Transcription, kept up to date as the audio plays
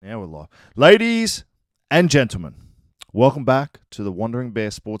live. Ladies and gentlemen, welcome back to the Wandering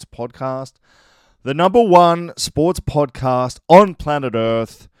Bear Sports Podcast, the number one sports podcast on planet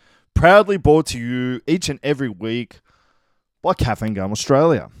Earth, proudly brought to you each and every week by Caffeine Gum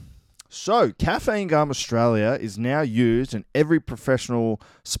Australia. So, Caffeine Gum Australia is now used in every professional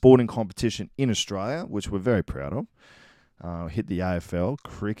sporting competition in Australia, which we're very proud of. Hit the AFL,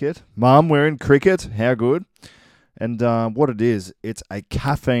 cricket. Mum, we're in cricket. How good? And what it is, it's a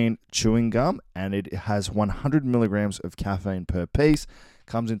caffeine chewing gum, and it has 100 milligrams of caffeine per piece.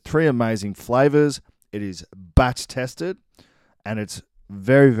 Comes in 3 amazing flavors. It is batch tested, and it's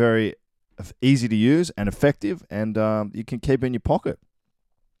very, very easy to use and effective, and you can keep it in your pocket.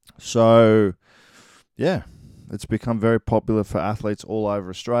 So, yeah, it's become very popular for athletes all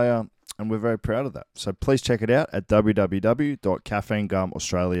over Australia, and we're very proud of that. So please check it out at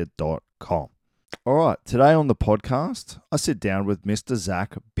www.caffeinegumaustralia.com. All right, today on the podcast, I sit down with Mr.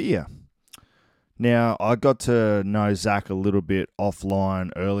 Zach Beer. Now, I got to know Zach a little bit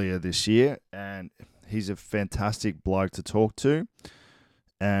offline earlier this year, and he's a fantastic bloke to talk to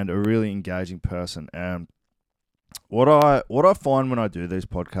and a really engaging person. And what I find when I do these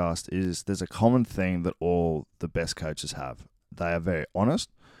podcasts is there's a common theme that all the best coaches have. They are very honest,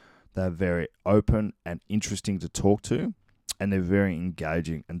 they're very open and interesting to talk to, and they're very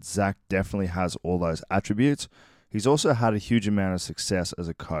engaging. And Zach definitely has all those attributes. He's also had a huge amount of success as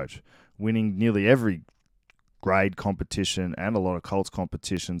a coach, winning nearly every grade competition and a lot of Colts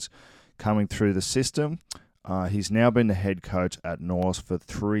competitions coming through the system. He's now been the head coach at North for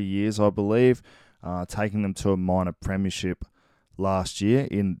 3 years, I believe, taking them to a minor premiership last year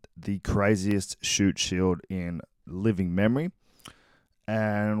in the craziest shoot shield in living memory.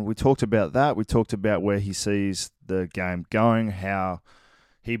 And we talked about that. We talked about where he sees the game going, how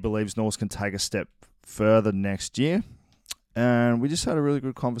he believes North can take a step further next year. And we just had a really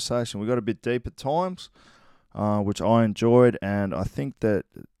good conversation. We got a bit deep at times, which I enjoyed. And I think that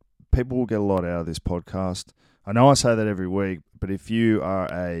people will get a lot out of this podcast. I know I say that every week, but if you are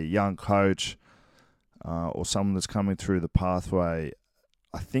a young coach or someone that's coming through the pathway,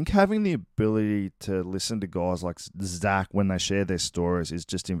 I think having the ability to listen to guys like Zach when they share their stories is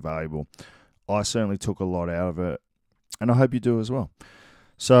just invaluable. I certainly took a lot out of it, and I hope you do as well.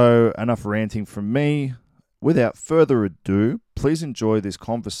 So, enough ranting from me. Without further ado, please enjoy this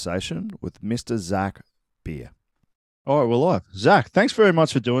conversation with Mr. Zach Beer. All right, we're live. Zach, thanks very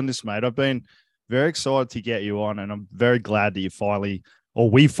much for doing this, mate. I've been very excited to get you on, and I'm very glad that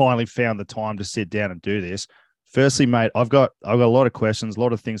we finally found the time to sit down and do this. Firstly, mate, I've got a lot of questions, a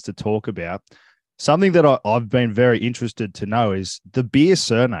lot of things to talk about. Something that I've been very interested to know is the Beer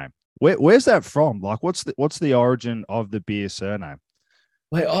surname. Where's that from? Like, what's the origin of the Beer surname?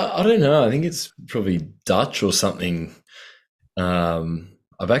 Wait, I don't know. I think it's probably Dutch or something.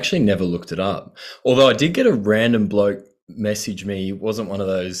 I've actually never looked it up. Although I did get a random bloke message me. He wasn't one of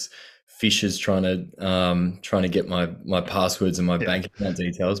those fishers trying to get my passwords and my bank account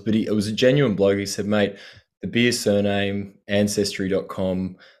details, but it was a genuine bloke. He said, mate, the Beer surname,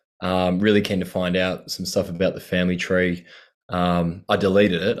 ancestry.com, really keen to find out some stuff about the family tree. I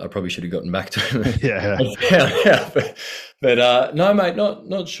deleted it. I probably should have gotten back to him. But no, mate,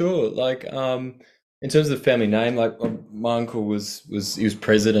 not sure. Like, in terms of the family name, like my uncle was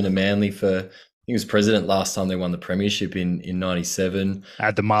president of Manly he was president last time they won the premiership in 97.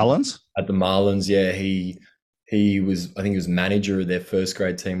 At the Marlins? At the Marlins, yeah. He was, I think he was manager of their first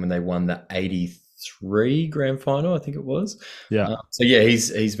grade team when they won the 83 grand final, I think it was. Yeah. So yeah,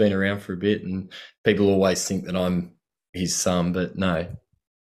 he's been around for a bit, and people always think that I'm his son, but no.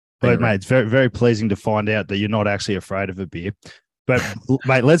 But mate, it's very, very pleasing to find out that you're not actually afraid of a beer. But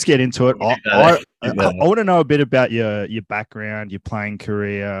mate, let's get into it. I want to know a bit about your background, your playing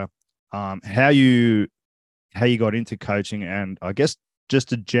career, how you got into coaching, and I guess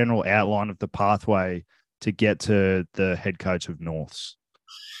just a general outline of the pathway to get to the head coach of Norths.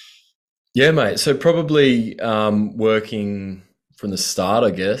 Yeah, mate. So probably working from the start,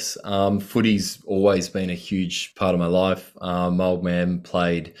 I guess. Footy's always been a huge part of my life. My old man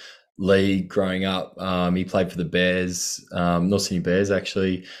played league growing up. He played for the Bears, North Sydney Bears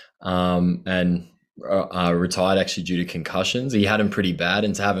actually, and retired actually due to concussions. He had him pretty bad,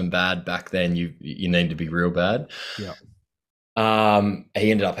 and to have him bad back then, you need to be real bad. Yeah.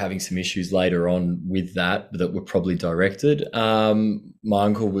 He ended up having some issues later on with that were probably directed. My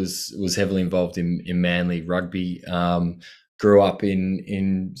uncle was heavily involved in Manly rugby. Grew up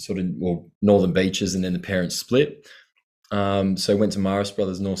in sort of Northern Beaches, and then the parents split. So went to Morris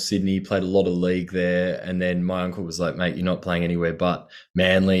Brothers, North Sydney, played a lot of league there. And then my uncle was like, mate, you're not playing anywhere but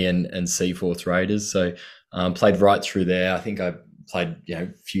Manly and Seaforth Raiders. So played right through there. I think I played a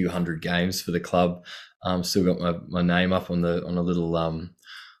few hundred games for the club. Still got my name up on a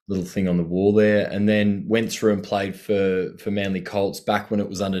little thing on the wall there, and then went through and played for Manly Colts back when it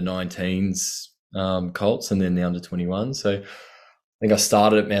was under 19s Colts, and then the under 21. So I think I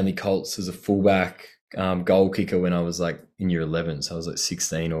started at Manly Colts as a fullback goal kicker when I was like in year 11. So I was like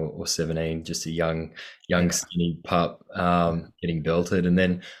 16 or 17, just a young skinny pup getting belted. And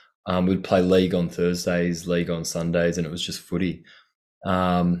then we'd play league on Thursdays, league on Sundays, and it was just footy.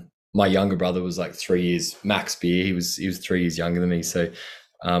 My younger brother was like 3 years, Max Beer. He was 3 years younger than me. So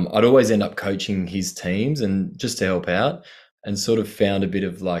I'd always end up coaching his teams and just to help out, and sort of found a bit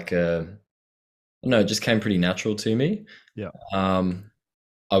of like it just came pretty natural to me. Yeah.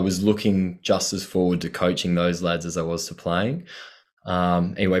 I was looking just as forward to coaching those lads as I was to playing.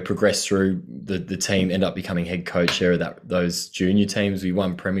 Anyway, progressed through the team, ended up becoming head coach there of those junior teams. We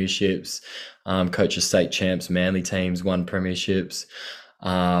won premierships, coached the state champs, Manly teams, won premierships.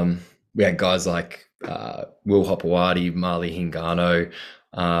 We had guys like Will Hopewadi, Marley Hingano,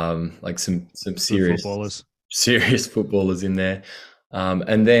 like some serious footballers in there.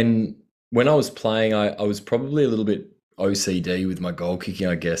 And then when I was playing, I was probably a little bit OCD with my goal kicking,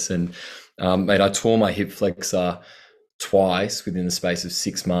 I guess. And mate, I tore my hip flexor twice within the space of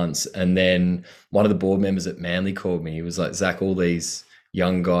 6 months. And then one of the board members at Manly called me. He was like, Zach, all these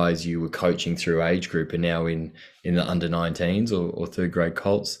young guys you were coaching through age group are now in the under 19s or third grade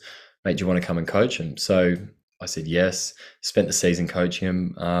Colts. Mate, do you want to come and coach them? So I said yes, spent the season coaching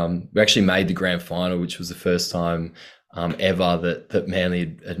him. We actually made the grand final, which was the first time ever that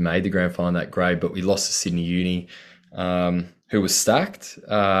Manly had made the grand final that grade, but we lost to Sydney Uni, who was stacked.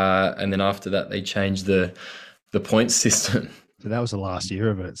 And then after that, they changed the point system. So that was the last year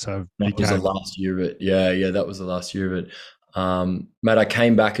of it. So that was the last year of it. Yeah, that was the last year of it. Mate, I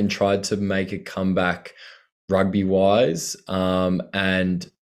came back and tried to make a comeback rugby-wise,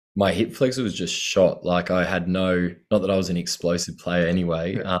 and my hip flexor was just shot. Like I had not that I was an explosive player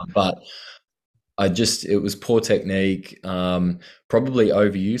anyway, but it was poor technique, probably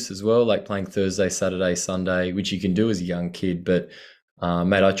overuse as well, like playing Thursday, Saturday, Sunday, which you can do as a young kid. But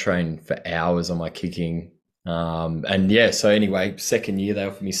mate, I trained for hours on my kicking. And yeah, so anyway, second year, they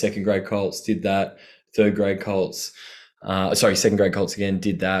offered me second grade Colts, did that. Third grade Colts, second grade Colts again,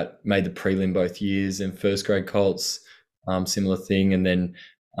 did that, made the prelim both years. And first grade Colts, similar thing. And then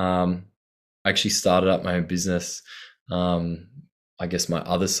I actually started up my own business, I guess my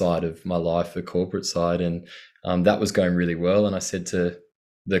other side of my life, the corporate side, and that was going really well. And I said to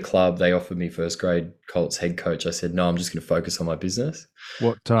the club, they offered me first grade Colts head coach. I said, no, I'm just going to focus on my business.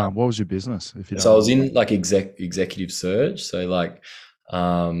 What was your business? So I was in like executive search, so like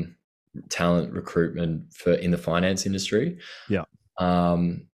talent recruitment in the finance industry. Yeah.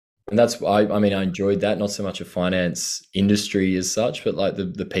 And that's, I enjoyed that, not so much a finance industry as such, but like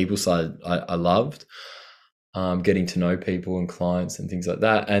the people side I loved, getting to know people and clients and things like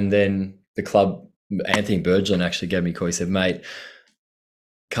that. And then the club, Anthony Berglund actually gave me a call. He said, mate,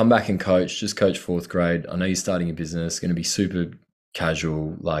 come back and just coach fourth grade. I know you're starting a business, going to be super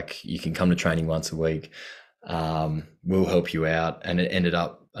casual. Like you can come to training once a week. We'll help you out. And it ended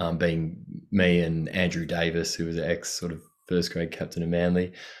up being me and Andrew Davis, who was an ex sort of first grade captain of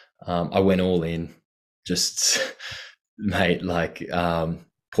Manly. I went all in, just mate, like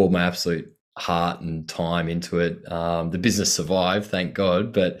poured my absolute heart and time into it. The business survived, thank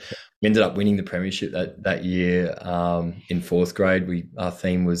God, but we ended up winning the premiership that year. In fourth grade, our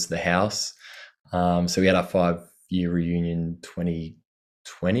theme was the house. So we had our 5-year reunion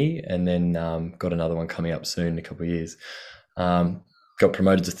 2020, and then got another one coming up soon in a couple of years. Got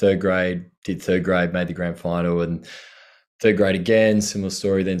promoted to third grade, did third grade, made the grand final, and third grade again, similar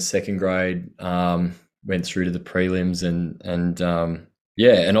story. Then second grade, went through to the prelims, and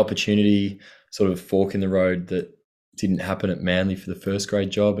an opportunity, sort of fork in the road that didn't happen at Manly for the first grade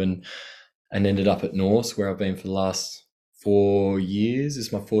job, and ended up at Norse, where I've been for the last 4 years.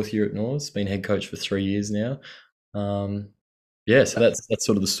 It's my fourth year at Norse. Been head coach for 3 years now. So that's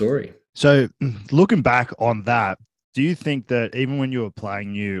sort of the story. So looking back on that, do you think that even when you were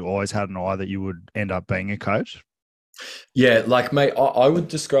playing, you always had an eye that you would end up being a coach? Yeah, like, mate, I would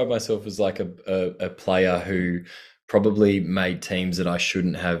describe myself as like a player who probably made teams that I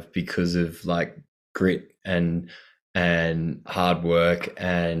shouldn't have because of like grit and hard work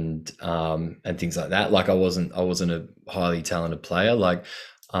and things like that. Like I wasn't a highly talented player. Like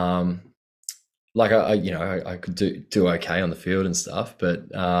I could do okay on the field and stuff, but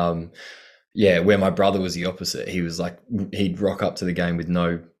where my brother was the opposite. He was like, he'd rock up to the game with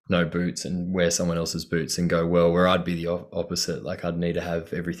no boots and wear someone else's boots and go well, where I'd be the opposite. Like I'd need to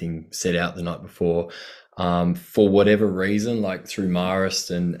have everything set out the night before. For whatever reason, like through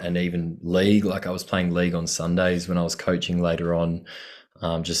Marist and even league, like I was playing league on Sundays when I was coaching later on,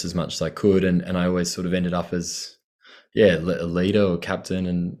 just as much as I could, and I always sort of ended up as a leader or captain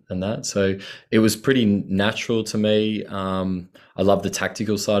and that. So it was pretty natural to me. I love the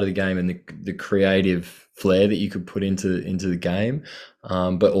tactical side of the game and the creative flair that you could put into the game,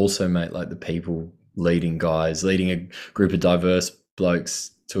 but also, mate, like the people, leading guys, leading a group of diverse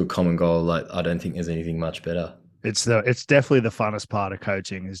blokes to a common goal. Like I don't think there's anything much better. It's definitely the funnest part of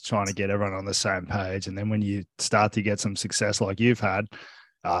coaching is trying to get everyone on the same page. And then when you start to get some success like you've had,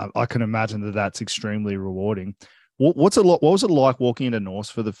 I can imagine that that's extremely rewarding. What was it like walking into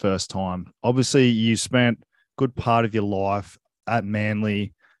Norths for the first time? Obviously, you spent a good part of your life at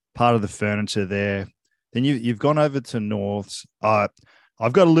Manly, part of the furniture there. Then you've gone over to Norths.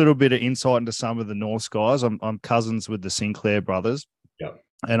 I've got a little bit of insight into some of the Norths guys. I'm cousins with the Sinclair brothers. Yeah.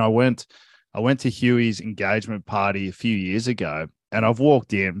 And I went to Huey's engagement party a few years ago, and I've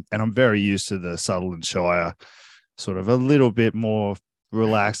walked in, and I'm very used to the Sutherland Shire, sort of a little bit more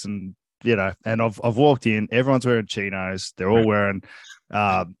relaxed, and and I've walked in. Everyone's wearing chinos. They're all wearing,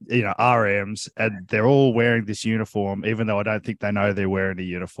 RMs, and they're all wearing this uniform, even though I don't think they know they're wearing a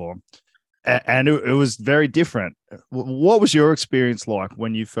uniform. And it was very different. What was your experience like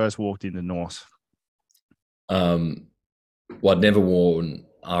when you first walked into North? Well, I'd never worn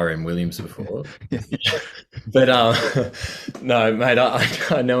RM Williams before, Yeah. but no, mate,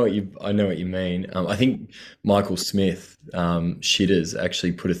 I know what you mean. I think Michael Smith, Shitters,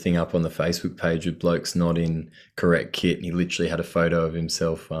 actually put a thing up on the Facebook page with blokes not in correct kit, and he literally had a photo of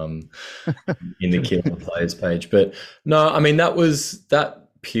himself in the kit on the players page. But no, I mean that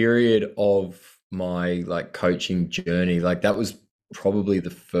period of my like coaching journey, like that was probably the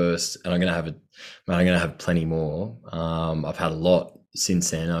first, and I'm gonna have plenty more. I've had a lot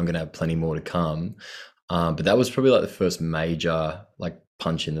since then. I'm gonna have plenty more to come. But that was probably like the first major like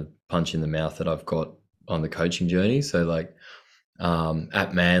punch in the mouth that I've got on the coaching journey. So like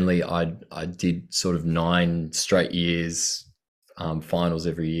at Manly, I did sort of 9 straight years, finals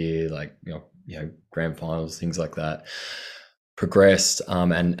every year, like grand finals, things like that. Progressed,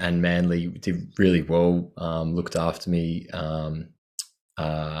 and Manly did really well, looked after me.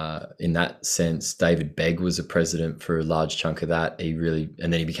 In that sense, David Begg was a president for a large chunk of that. And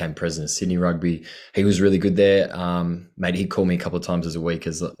then he became president of Sydney Rugby. He was really good there. Mate, he'd call me a couple of times a week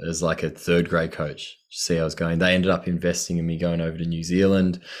as like a third grade coach to see how I was going. They ended up investing in me going over to New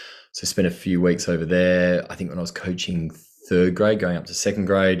Zealand. So I spent a few weeks over there. I think when I was coaching third grade, going up to second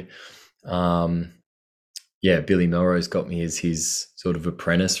grade. Billy Melrose got me as his sort of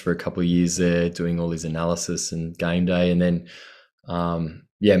apprentice for a couple of years there, doing all his analysis and game day. And then,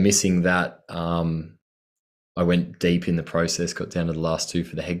 missing that, I went deep in the process, got down to the last 2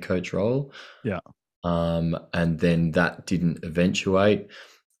 for the head coach role. Yeah. And then that didn't eventuate.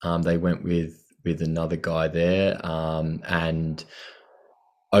 They went with another guy there. And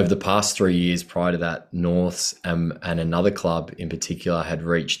over the past 3 years prior to that, Norths and another club in particular had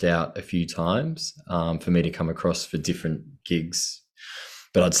reached out a few times for me to come across for different gigs,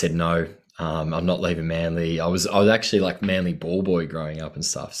 but I'd said no. I'm not leaving Manly. I was actually like Manly ball boy growing up and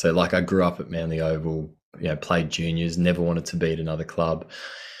stuff. So like I grew up at Manly Oval, played juniors, never wanted to be at another club.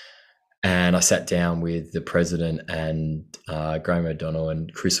 And I sat down with the president and Graham O'Donnell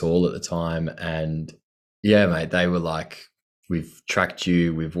and Chris Hall at the time, and yeah, mate, they were like, we've tracked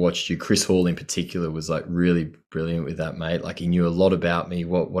you, we've watched you. Chris Hall in particular was like really brilliant with that, mate. Like he knew a lot about me,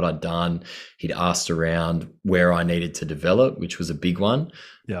 what I'd done. He'd asked around where I needed to develop, which was a big one.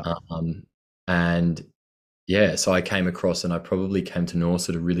 Yeah. So I came across, and I probably came to North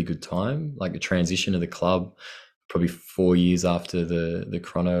at a really good time, like the transition of the club, probably 4 years after the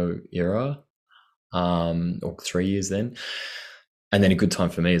Chrono era, or 3 years then. And then a good time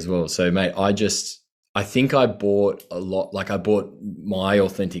for me as well. So mate, I think I bought a lot, like I bought my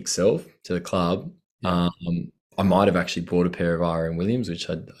authentic self to the club. Yeah. I might have actually bought a pair of RM Williams, which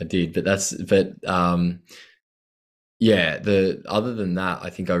I did, other than that, I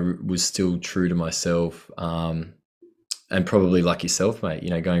think I was still true to myself. And probably like yourself,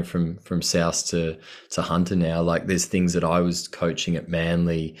 mate, going from South to Hunter now, like there's things that I was coaching at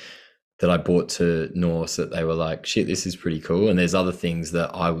Manly that I brought to North that they were like, shit, this is pretty cool. And there's other things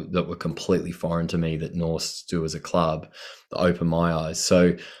that were completely foreign to me that North do as a club that opened my eyes.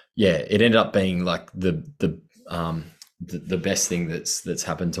 So yeah, it ended up being like the best thing that's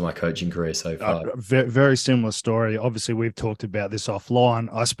happened to my coaching career so far. Very, very similar story. Obviously, we've talked about this offline.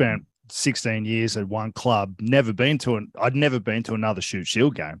 I spent 16 years at one club, I'd never been to another Shoot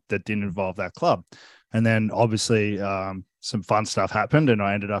Shield game that didn't involve that club. And then obviously some fun stuff happened and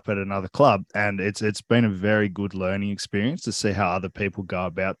I ended up at another club. And it's been a very good learning experience to see how other people go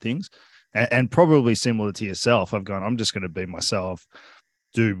about things. And probably similar to yourself, I've gone, I'm just going to be myself,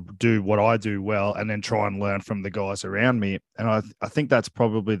 do what I do well, and then try and learn from the guys around me. And I think that's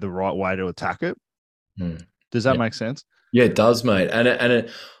probably the right way to attack it. Does that make sense? Yeah, it does, mate.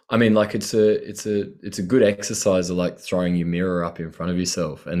 I mean, like it's a good exercise of like throwing your mirror up in front of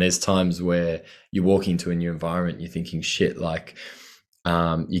yourself. And there's times where you walk into a new environment, you're thinking, shit, like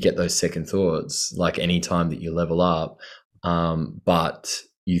you get those second thoughts, like any time that you level up, but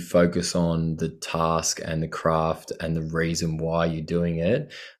you focus on the task and the craft and the reason why you're doing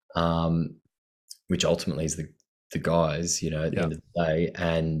it, which ultimately is the guys, at the end of the day.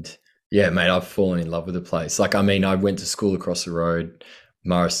 And yeah, mate, I've fallen in love with the place. Like, I mean, I went to school across the road,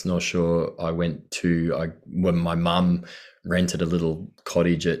 Morris North Shore. When my mum rented a little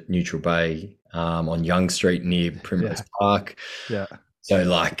cottage at Neutral Bay on Young Street near Primrose Park. Yeah. So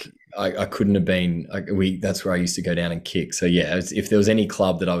like, I couldn't have been. That's where I used to go down and kick. So yeah, if there was any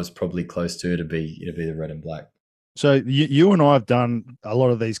club that I was probably close to, it'd be the Red and Black. So you and I have done a lot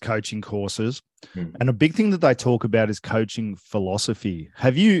of these coaching courses, and a big thing that they talk about is coaching philosophy.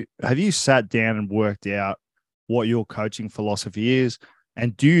 Have you sat down and worked out what your coaching philosophy is?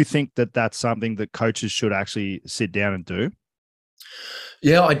 And do you think that that's something that coaches should actually sit down and do?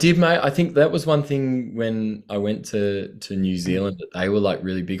 Yeah, I did, mate. I think that was one thing when I went to New Zealand that they were like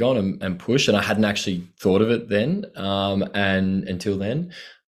really big on and push, and I hadn't actually thought of it then, and until then.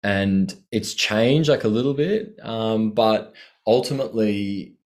 And it's changed like a little bit, but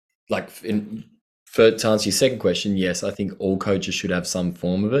ultimately, like to answer your second question, yes, I think all coaches should have some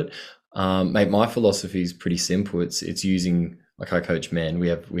form of it. Mate, my philosophy is pretty simple. It's using, like, I coach men. We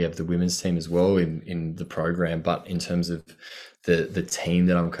have the women's team as well in the program, but in terms of the team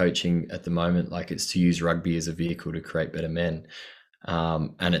that I'm coaching at the moment, like, it's to use rugby as a vehicle to create better men,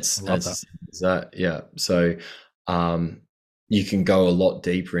 and it's that. Yeah. So you can go a lot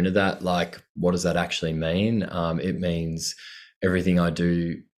deeper into that. Like, what does that actually mean? It means everything I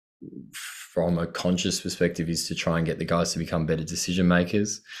do from a conscious perspective is to try and get the guys to become better decision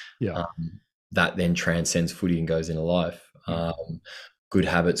makers. Yeah. That then transcends footy and goes into life. Good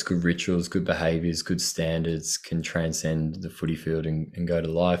habits, good rituals, good behaviors, good standards can transcend the footy field and go to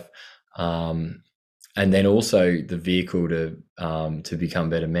life. And then also the vehicle to become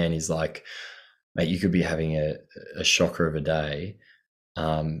better men is like, mate, you could be having a shocker of a day.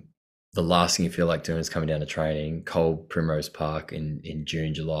 The last thing you feel like doing is coming down to training, cold Primrose Park in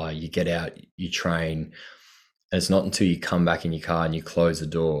June, July. You get out, you train, and it's not until you come back in your car and you close the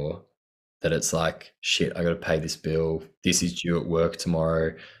door that it's like, shit, I got to pay this bill. This is due at work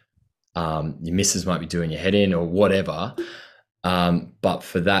tomorrow. Your missus might be doing your head in or whatever. But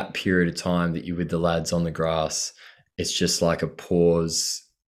for that period of time that you're with the lads on the grass, it's just like a pause.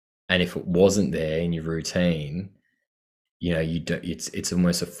 And if it wasn't there in your routine, it's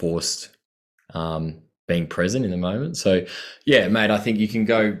almost a forced being present in the moment. So yeah, mate, I think you can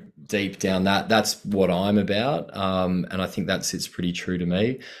go deep down that. That's what I'm about. And I think that sits pretty true to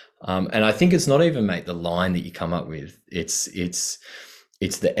me. And I think it's not even, mate, the line that you come up with. It's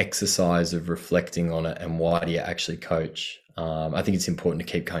the exercise of reflecting on it and why do you actually coach. I think it's important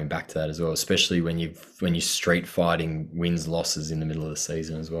to keep coming back to that as well, especially when you're street fighting wins, losses in the middle of the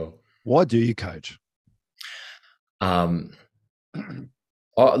season as well. Why do you coach? Like,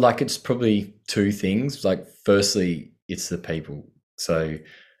 it's probably two things. Like, firstly, it's the people. So,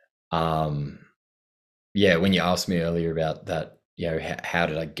 yeah, when you asked me earlier about that, how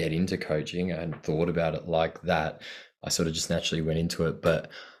did I get into coaching? I hadn't thought about it like that. I sort of just naturally went into it. But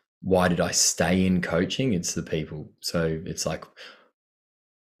why did I stay in coaching? It's the people. So it's like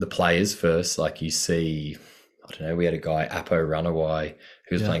the players first. Like, you see, I don't know, we had a guy, Apo Runaway,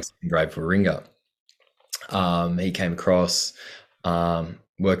 who was playing grade for Ringer. He came across,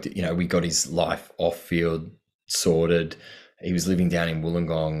 worked, we got his life off field sorted. He was living down in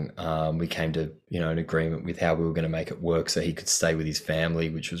Wollongong. We came to, an agreement with how we were going to make it work so he could stay with his family,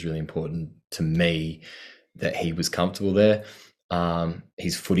 which was really important to me, that he was comfortable there.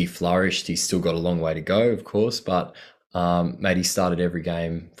 His footy flourished. He's still got a long way to go, of course, but mate, he started every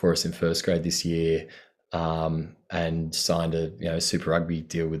game for us in first grade this year, and signed a Super Rugby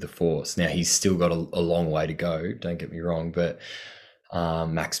deal with the Force. Now, he's still got a long way to go, don't get me wrong, but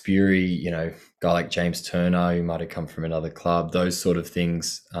Max Bury, guy like James Turner, who might have come from another club, those sort of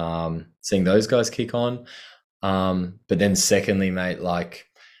things, seeing those guys kick on. But then secondly, mate, like,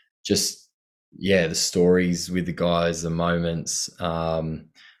 just, the stories with the guys, the moments, a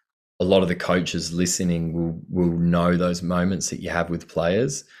lot of the coaches listening will know those moments that you have with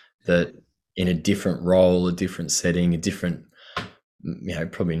players that in a different role, a different setting, a different,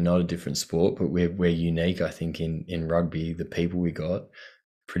 probably not a different sport, but we're unique. I think in rugby, the people we got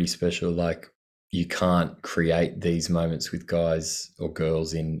pretty special. Like, you can't create these moments with guys or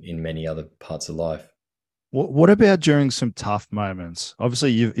girls in many other parts of life. What about during some tough moments?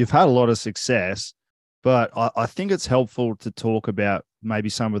 Obviously, you've had a lot of success, but I think it's helpful to talk about maybe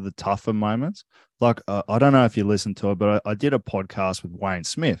some of the tougher moments. Like, I don't know if you listened to it, but I did a podcast with Wayne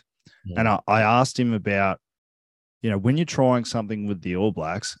Smith, and I asked him about, when you're trying something with the All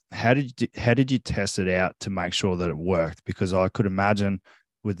Blacks, how did you test it out to make sure that it worked? Because I could imagine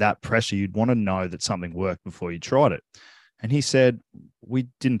with that pressure, you'd want to know that something worked before you tried it. And he said, we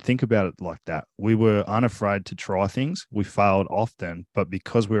didn't think about it like that. We were unafraid to try things. We failed often, but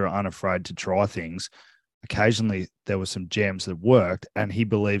because we were unafraid to try things, occasionally there were some gems that worked. And he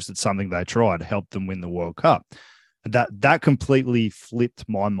believes that something they tried helped them win the World Cup. That completely flipped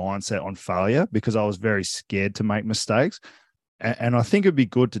my mindset on failure, because I was very scared to make mistakes. And I think it'd be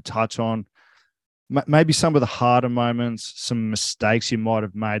good to touch on maybe some of the harder moments, some mistakes you might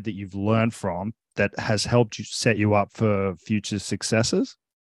have made that you've learned from, that has helped you set you up for future successes.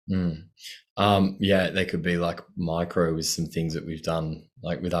 Yeah, they could be like micro with some things that we've done,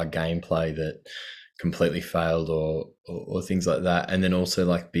 like with our gameplay that completely failed, or things like that. And then also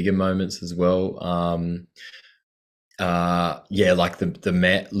like bigger moments as well. Like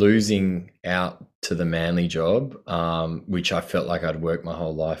the losing out to the Manly job, which I felt like I'd worked my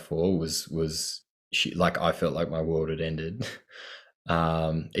whole life for, was like, I felt like my world had ended.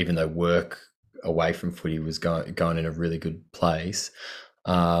 Even though work away from footy was going in a really good place.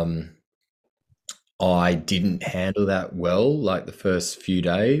 I didn't handle that well, like the first few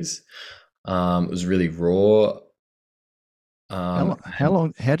days. It was really raw. How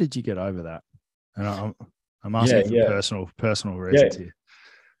did you get over that? And I'm asking for personal reasons here.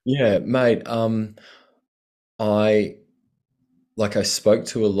 Yeah, mate. I spoke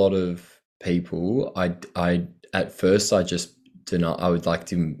to a lot of people. I at first I just I would like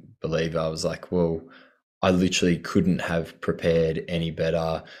to believe. I was like, well, I literally couldn't have prepared any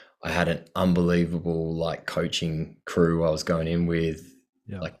better. I had an unbelievable like coaching crew I was going in with,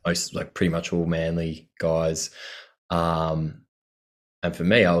 pretty much all Manly guys. And for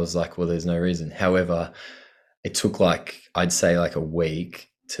me, I was like, well, there's no reason. However, it took I'd say a week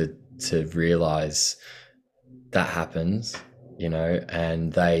to realize that happens,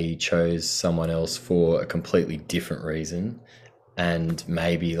 and they chose someone else for a completely different reason. And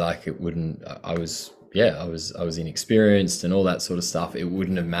maybe it wouldn't, I was inexperienced and all that sort of stuff. It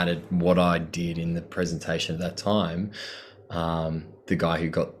wouldn't have mattered what I did in the presentation at that time. The guy who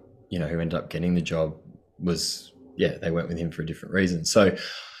got, who ended up getting the job they went with him for a different reason. So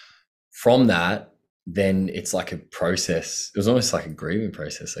from that, then it's like a process. It was almost like a grieving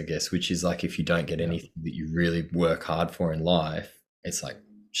process, I guess, which is like, if you don't get anything that you really work hard for in life, it's like,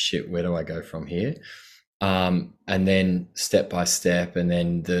 shit, where do I go from here? And then step by step, and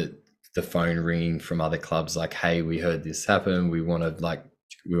then the phone ringing from other clubs, like, hey, we heard this happen. We want to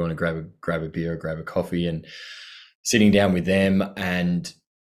grab a beer or grab a coffee, and sitting down with them, and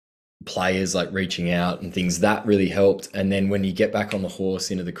players reaching out and things that really helped. And then when you get back on the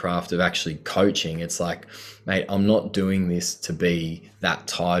horse into the craft of actually coaching, it's like, mate, I'm not doing this to be that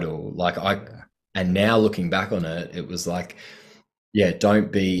title. And now looking back on it, it was like, yeah,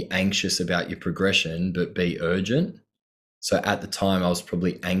 don't be anxious about your progression, but be urgent. So at the time I was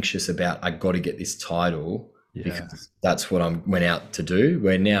probably anxious about, I got to get this title because that's what I went out to do.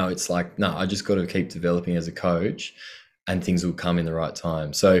 Where now it's like, no, I just got to keep developing as a coach, and things will come in the right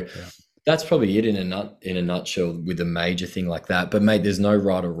time. So that's probably it in a nutshell with a major thing like that. But mate, there's no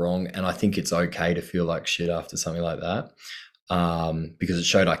right or wrong. And I think it's okay to feel like shit after something like that, because it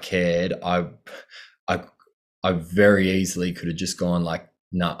showed I cared. I very easily could have just gone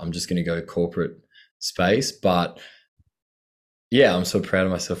nah, I'm just going to go corporate space. But yeah, I'm so proud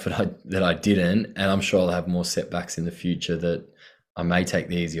of myself that I didn't. And I'm sure I'll have more setbacks in the future that I may take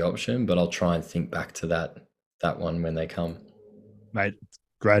the easy option, but I'll try and think back to that one when they come. Mate,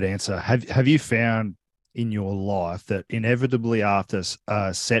 great answer. Have you found in your life that inevitably after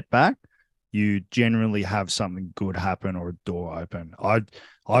a setback, you generally have something good happen or a door open?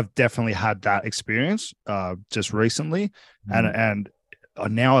 I've definitely had that experience just recently, and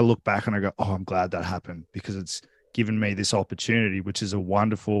now I look back and I go, oh, I'm glad that happened, because it's given me this opportunity, which is a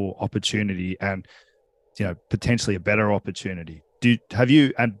wonderful opportunity, and potentially a better opportunity.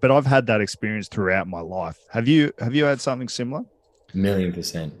 But I've had that experience throughout my life. Have you had something similar?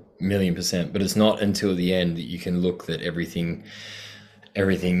 1,000,000%. But it's not until the end that you can look that everything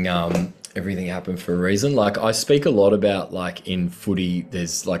everything happened for a reason. Like I speak a lot about like in footy,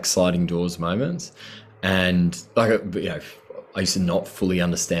 there's like sliding doors moments, and like I used to not fully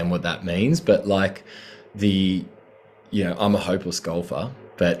understand what that means, but like the I'm a hopeless golfer,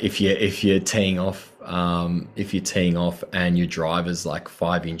 but if you're teeing off and your driver's like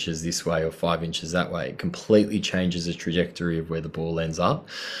 5 inches this way or 5 inches that way, it completely changes the trajectory of where the ball ends up.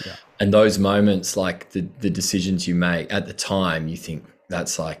 Yeah. And those moments, like the decisions you make at the time, you think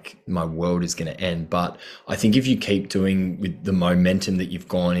that's like my world is going to end. But I think if you keep doing with the momentum that you've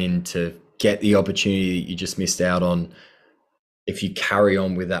gone in to get the opportunity that you just missed out on, if you carry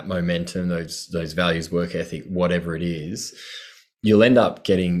on with that momentum, those values, work ethic, whatever it is, you'll end up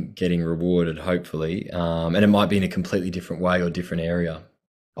getting rewarded, hopefully, and it might be in a completely different way or different area.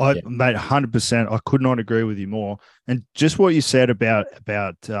 Mate, 100%. I could not agree with you more. And just what you said about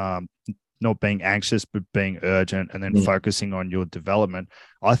not being anxious but being urgent, and then focusing on your development.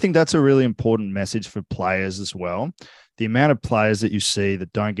 I think that's a really important message for players as well. The amount of players that you see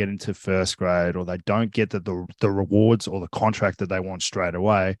that don't get into first grade, or they don't get the rewards or the contract that they want straight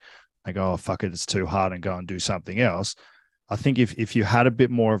away, they go, oh, fuck it, it's too hard, and go and do something else. I think if you had a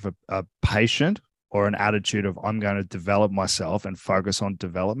bit more of a patient or an attitude of I'm going to develop myself and focus on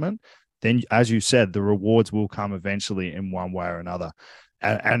development, then as you said, the rewards will come eventually in one way or another.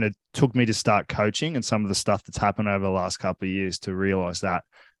 And it took me to start coaching and some of the stuff that's happened over the last couple of years to realize that.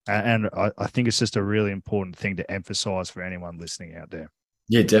 And I think it's just a really important thing to emphasize for anyone listening out there.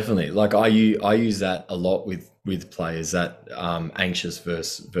 Yeah, definitely. Like I use that a lot with players, that anxious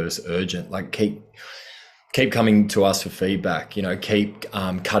versus urgent. Like keep coming to us for feedback. Keep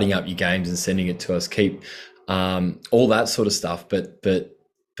cutting up your games and sending it to us. Keep all that sort of stuff. But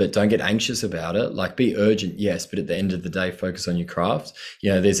don't get anxious about it. Like be urgent, yes, but at the end of the day, focus on your craft.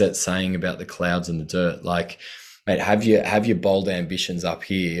 There's that saying about the clouds and the dirt. Like, mate, have your bold ambitions up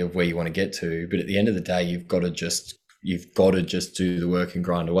here of where you want to get to, but at the end of the day, you've got to just do the work and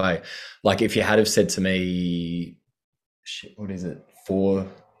grind away. Like if you had have said to me, what is it,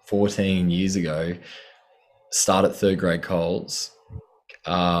 14 years ago, start at third grade Coles,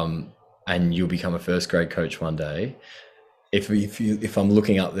 and you'll become a first grade coach one day. If I'm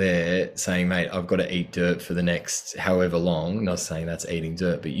looking up there saying, mate, I've got to eat dirt for the next however long, not saying that's eating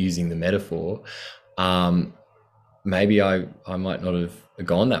dirt, but using the metaphor, maybe I might not have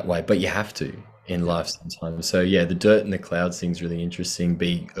gone that way, but you have to in life sometimes. So yeah, the dirt and the clouds thing's really interesting.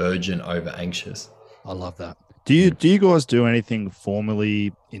 Be urgent over anxious. I love that. Do you guys do anything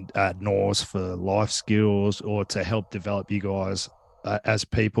formally at Norse for life skills or to help develop you guys as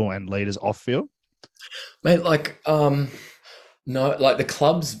people and leaders off field? Mate, like no, like the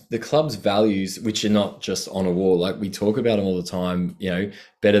club's values, which are not just on a wall. Like we talk about them all the time.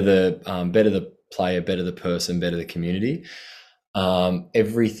 Better the player, better the person, better the community.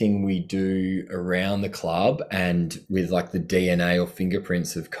 Everything we do around the club and with like the DNA or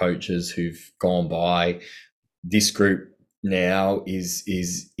fingerprints of coaches who've gone by, this group now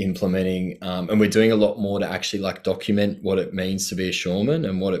is implementing, and we're doing a lot more to actually like document what it means to be a shoreman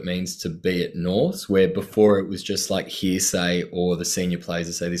and what it means to be at North, where before it was just like hearsay or the senior players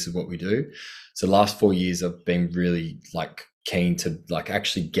to say this is what we do. So the last 4 years I've been really like keen to like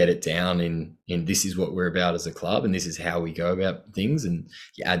actually get it down in this is what we're about as a club and this is how we go about things, and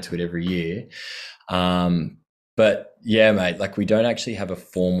you add to it every year. But yeah, mate, like we don't actually have a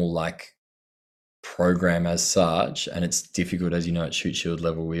formal like program as such, and it's difficult, as you know, at Shoot Shield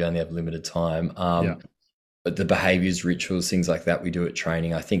level. We only have limited time. But the behaviors, rituals, things like that we do at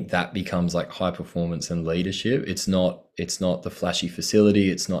training, I think that becomes like high performance and leadership. It's not the flashy facility.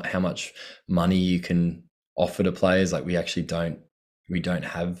 It's not how much money you can offer to players. Like we don't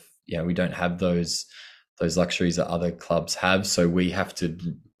have those luxuries that other clubs have. So we have to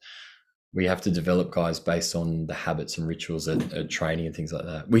develop guys based on the habits and rituals at training and things like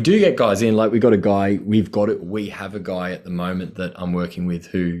that. We do get guys in, like we have a guy at the moment that I'm working with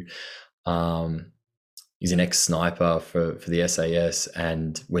who is an ex-sniper for the SAS,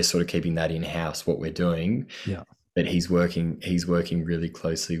 and we're sort of keeping that in-house, what we're doing. Yeah. But he's working really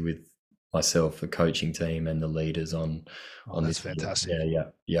closely with myself, the coaching team, and the leaders on this. Fantastic.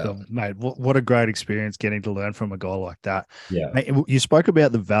 Yeah. So, mate, what a great experience getting to learn from a guy like that. Yeah. Mate, you spoke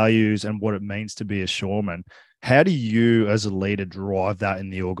about the values and what it means to be a shoreman. How do you, as a leader, drive that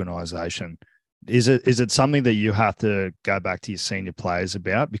in the organization? Is it something that you have to go back to your senior players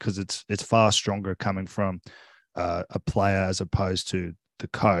about, because it's far stronger coming from a player as opposed to the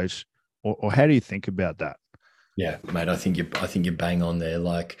coach, or how do you think about that? Yeah, mate, I think you're bang on there.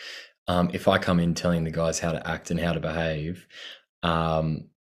 Like, if I come in telling the guys how to act and how to behave,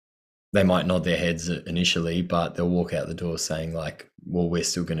 they might nod their heads initially, but they'll walk out the door saying like, well, we're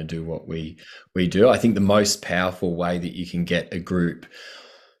still going to do what we do. I think the most powerful way that you can get a group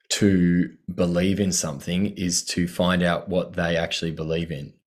to believe in something is to find out what they actually believe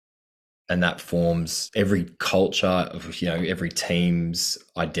in. And that forms every culture of, every team's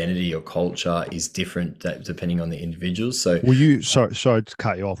identity or culture is different depending on the individuals. So will you, sorry to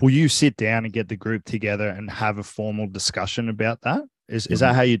cut you off. Will you sit down and get the group together and have a formal discussion about that? Is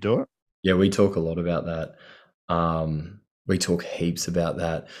that how you do it? Yeah, we talk a lot about that. We talk heaps about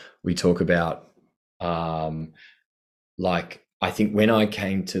that. We talk about, I think when I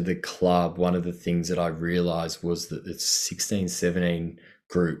came to the club, one of the things that I realized was that the 16, 17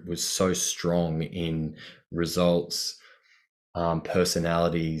 group was so strong in results,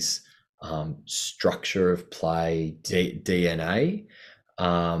 personalities, structure of play, DNA.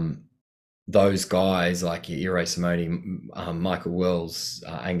 Those guys like Ire Simone, Michael Wells,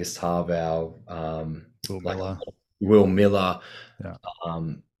 Angus Tarvow, Will Miller,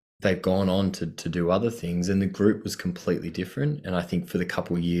 they've gone on to do other things, and the group was completely different. And I think for the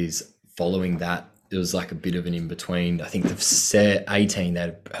couple of years following that, it was like a bit of an in-between. I think the 18,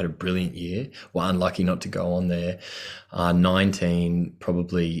 they had a brilliant year, were unlucky not to go on there. 19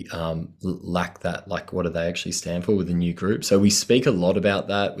 probably lacked that, like what do they actually stand for with the new group? So we speak a lot about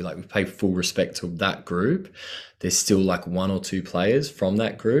that. We pay full respect to that group. There's still like one or two players from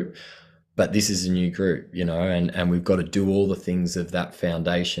that group, but this is a new group, and we've got to do all the things of that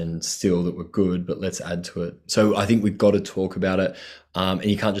foundation still that were good, but let's add to it. So I think we've got to talk about it. And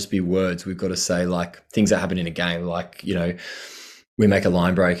you can't just be words. We've got to say like things that happen in a game, like, we make a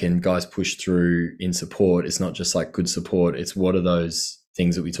line break and guys push through in support. It's not just like good support. It's what are those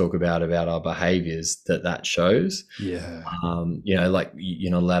things that we talk about our behaviors that shows. Yeah. Like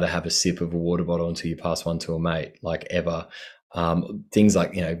you're not allowed to have a sip of a water bottle until you pass one to a mate, like ever. Things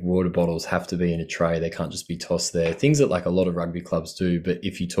like, water bottles have to be in a tray. They can't just be tossed there. Things that like a lot of rugby clubs do. But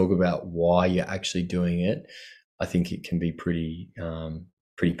if you talk about why you're actually doing it, I think it can be pretty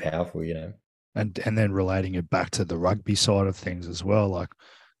powerful, And then relating it back to the rugby side of things as well, like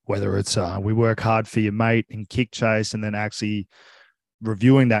whether it's we work hard for your mate in kick chase, and then actually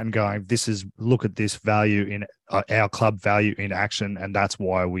reviewing that and going, look at this value in our club value in action, and that's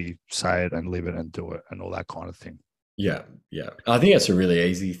why we say it and live it and do it and all that kind of thing. Yeah. I think that's a really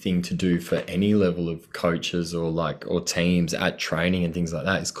easy thing to do for any level of coaches or teams at training and things like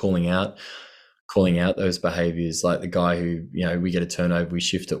that, is calling out those behaviors. Like the guy who, we get a turnover, we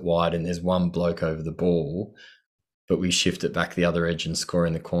shift it wide and there's one bloke over the ball, but we shift it back the other edge and score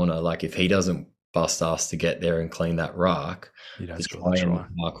in the corner. Like if he doesn't bust us to get there and clean that ruck, the try in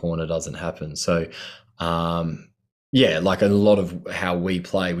our corner doesn't happen. So, like a lot of how we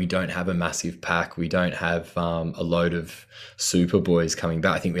play, we don't have a massive pack. We don't have a load of super boys coming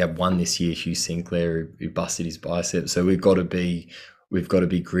back. I think we have one this year, Hugh Sinclair, who busted his bicep. So we've got to be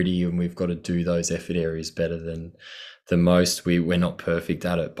gritty, and we've got to do those effort areas better than most. We're not perfect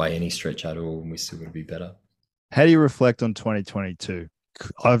at it by any stretch at all, and we still got to be better. How do you reflect on 2022?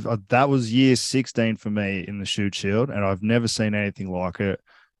 That was year 16 for me in the Shoot Shield, and I've never seen anything like it.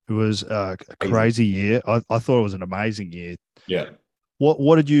 It was a crazy year. I thought it was an amazing year. Yeah.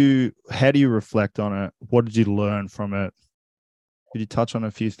 How do you reflect on it? What did you learn from it? Could you touch on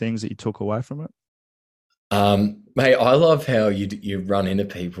a few things that you took away from it? Mate, I love how you run into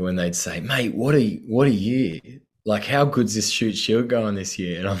people and they'd say, mate, what a year. Like, how good's this Shoot Shield going this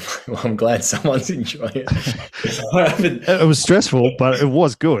year? And I'm like, well, I'm glad someone's enjoying it. It was stressful, but it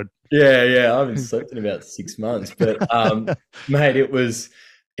was good. Yeah. I haven't slept in about 6 months, but mate, it was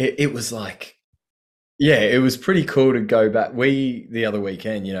like, it was pretty cool to go back. The other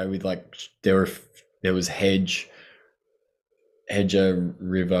weekend, with like, there was Hedger,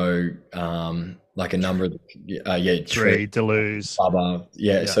 Rivo, like a number of, Tree, Deleuze, Bubba.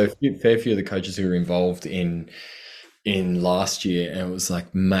 Yeah. So a fair few of the coaches who were involved in last year, and it was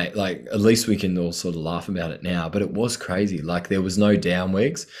like, mate, like at least we can all sort of laugh about it now, but it was crazy. Like there was no down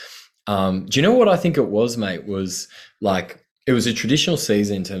weeks. Do you know what I think it was, mate? Was like, it was a traditional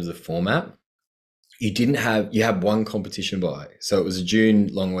season in terms of format. You had one competition bye. So it was a June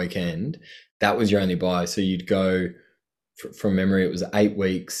long weekend. That was your only bye. So you'd go, from memory, it was 8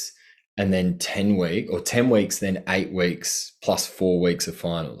 weeks and then 10 weeks, then 8 weeks plus 4 weeks of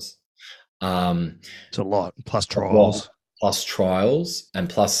finals. It's a lot, plus trials. Plus trials and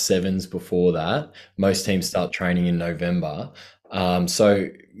plus sevens before that. Most teams start training in November. So,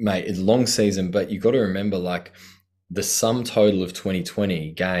 mate, it's a long season, but you've got to remember, like, the sum total of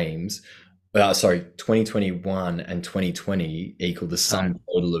 2020 games, 2021 and 2020 equal the sum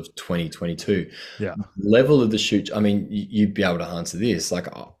total of 2022. Yeah. Level of the shoot, I mean, you'd be able to answer this. Like,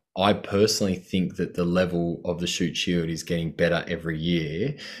 I personally think that the level of the Shoot Shield is getting better every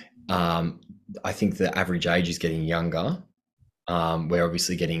year. I think the average age is getting younger. We're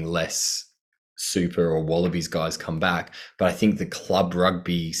obviously getting less Super or Wallabies guys come back, but I think the club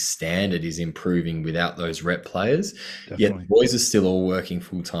rugby standard is improving without those rep players. Yet Definitely. the boys are still all working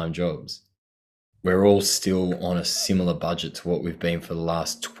full-time jobs. We're all still on a similar budget to what we've been for the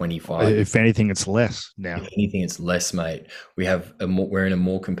last 25 years. If anything, it's less now. If anything, it's less, mate. We're in a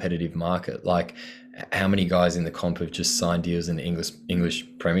more competitive market. Like, how many guys in the comp have just signed deals in the English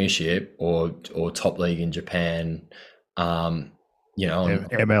Premiership or top league in Japan? You know, on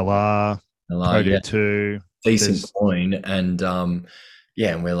MLR, Pro D2, decent coin, and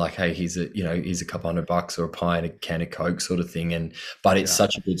and we're like, hey, here's a couple $100 or a pie and a can of Coke sort of thing, but it's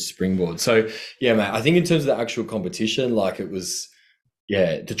such a good springboard. So yeah, mate, I think in terms of the actual competition, like it was.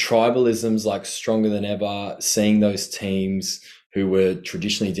 Yeah, the tribalism's like stronger than ever. Seeing those teams who were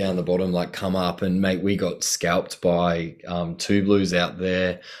traditionally down the bottom like come up, and mate, we got scalped by Two Blues out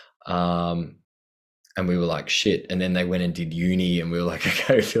there, and we were like shit. And then they went and did uni, and we were like,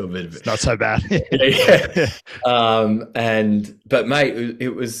 okay, we feel a bit of it. Not so bad. Yeah. But mate,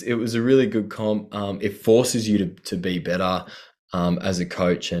 it was a really good comp. It forces you to be better as a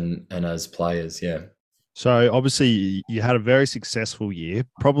coach and as players. Yeah. So obviously you had a very successful year,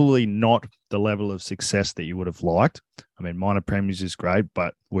 probably not the level of success that you would have liked. I mean, minor premiers is great,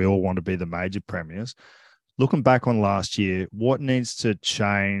 but we all want to be the major premiers. Looking back on last year, what needs to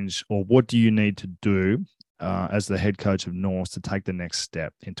change, or what do you need to do as the head coach of North to take the next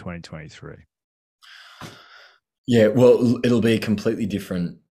step in 2023? Yeah, well, it'll be a completely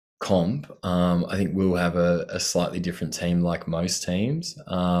different comp. I think we'll have a slightly different team like most teams.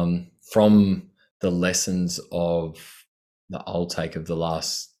 From the lessons of the old take of the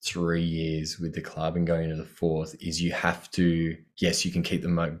last 3 years with the club and going into the fourth is you have to, yes, you can keep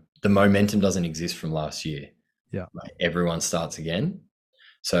the momentum doesn't exist from last year. Yeah. Like, everyone starts again.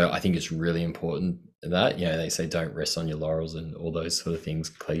 So I think it's really important that, they say don't rest on your laurels and all those sort of things,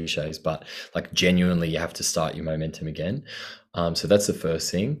 cliches, but like genuinely you have to start your momentum again. So that's the first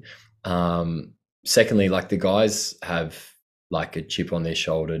thing. Secondly, like the guys have like a chip on their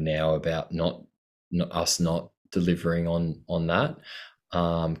shoulder now about not delivering on that.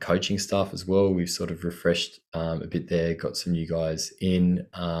 Coaching staff as well, we've sort of refreshed a bit there, got some new guys in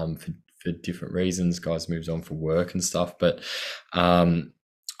for different reasons. Guys moved on for work and stuff, but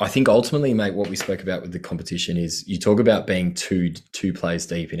I think ultimately, mate, what we spoke about with the competition is you talk about being two players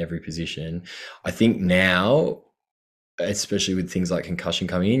deep in every position. I think now, especially with things like concussion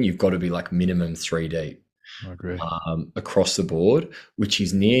coming in, you've got to be like minimum 3 deep. I agree. Across the board, which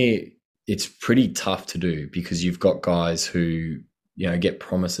is it's pretty tough to do because you've got guys who, get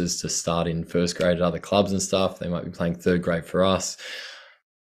promises to start in first grade at other clubs and stuff. They might be playing third grade for us,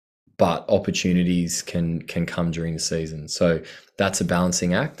 but opportunities can come during the season. So that's a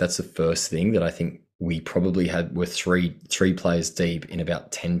balancing act. That's the first thing that I think we probably were three players deep in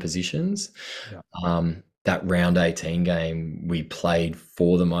about 10 positions. Yeah. That round 18 game we played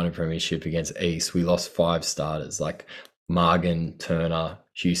for the minor premiership against East, we lost 5 starters like Margan, Turner,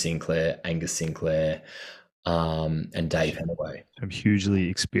 Hugh Sinclair, Angus Sinclair, and Dave Hennaway. Some hugely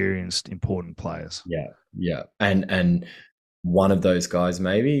experienced, important players. Yeah. And one of those guys,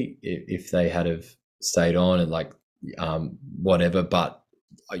 maybe if they had have stayed on and like whatever, but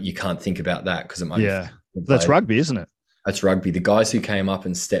you can't think about that because it might. Yeah, that's rugby, isn't it? That's rugby. The guys who came up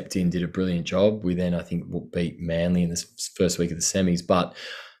and stepped in did a brilliant job. We then, I think, will beat Manly in this first week of the semis. But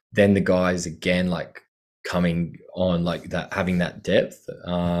then the guys again, like coming on like that, having that depth,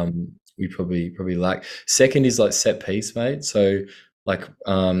 we probably lack. Second is like set piece, mate. So like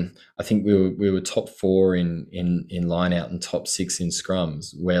I think we were top 4 in line out and top 6 in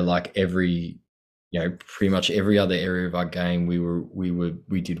scrums, where like pretty much every other area of our game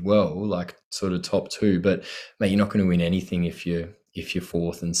we did well, like sort of top 2. But mate, you're not going to win anything if you're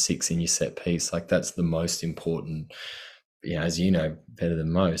 4th and 6th in your set piece. Like that's the most important, as you know better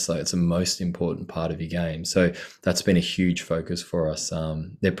than most, like it's the most important part of your game. So that's been a huge focus for us.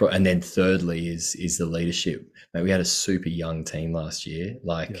 And then thirdly is the leadership. Mate, we had a super young team last year.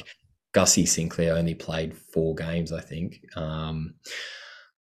 Like Gussie Sinclair only played 4 games, I think.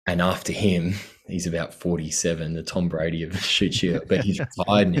 And after him, he's about 47, the Tom Brady of the Shoot Shield, but he's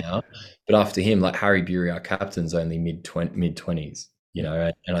retired now. But after him, like Harry Bury, our captain's only mid-20s,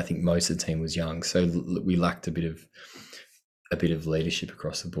 and I think most of the team was young. So we lacked a bit of leadership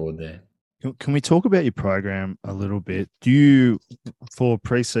across the board there. Can we talk about your program a little bit? Do you, for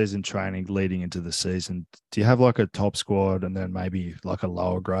preseason training leading into the season, do you have like a top squad and then maybe like a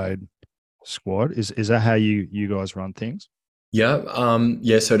lower grade squad? Is that how you guys run things? Yeah,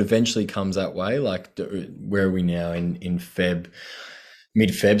 so it eventually comes that way. Like, where are we now in Feb,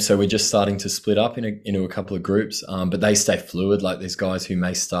 mid-Feb? So we're just starting to split up into a couple of groups, but they stay fluid. Like, there's guys who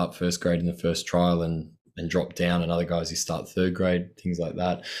may start first grade in the first trial and drop down, and other guys who start third grade, things like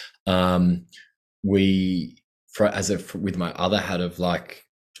that. We, with my other hat of, like,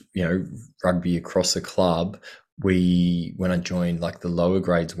 rugby across the club, when I joined, like, the lower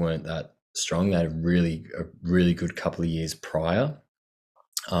grades weren't that strong. They had a really good couple of years prior.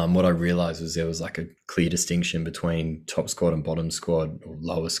 What I realized was there was, like, a clear distinction between top squad and bottom squad or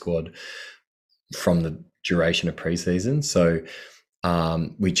lower squad from the duration of preseason. So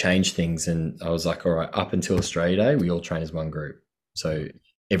we changed things, and I was like, all right, up until Australia Day, we all train as one group. So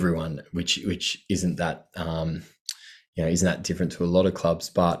everyone, which isn't that isn't that different to a lot of clubs,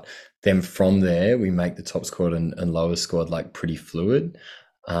 but then from there we make the top squad and lower squad, like, pretty fluid,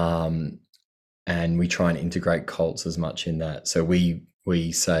 and we try and integrate Colts as much in that. So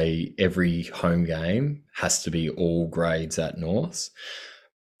we say every home game has to be all grades at Norths.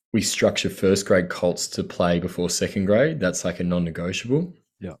 We structure first grade Colts to play before second grade. That's like a non-negotiable.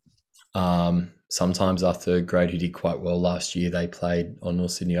 Yeah. Sometimes our third grade, who did quite well last year, they played on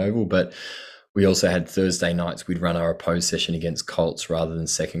North Sydney Oval, but we also had Thursday nights, we'd run our opposed session against Colts rather than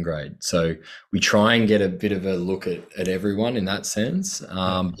second grade. So we try and get a bit of a look at everyone in that sense.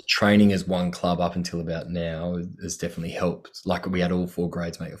 Training as one club up until about now has definitely helped. Like, we had all 4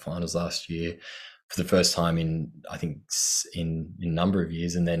 grades make the finals last year for the first time in, I think, in a number of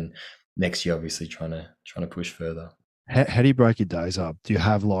years. And then next year, obviously trying to push further. How do you break your days up? Do you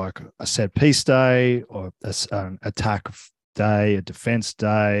have, like, a set piece day, or an attack day, a defense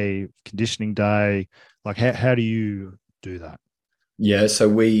day, conditioning day? Like, how do you do that? Yeah, so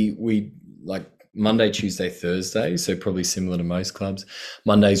we like Monday, Tuesday, Thursday, so probably similar to most clubs.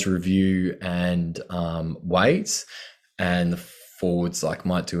 Monday's review and weights, and the forwards, like,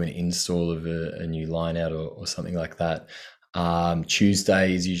 might do an install of a new line out or something like that.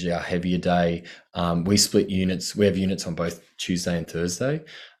 Tuesday is usually our heavier day. We split units. We have units on both Tuesday and Thursday.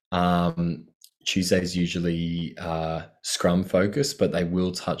 Tuesday is usually scrum focused, but they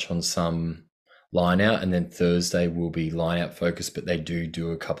will touch on some line out, and then Thursday will be line out focused, but they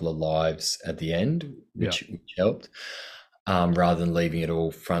do a couple of lives at the end, which helped, rather than leaving it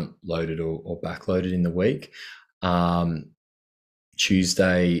all front loaded or back loaded in the week.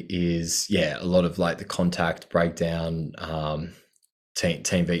 Tuesday is a lot of, like, the contact breakdown,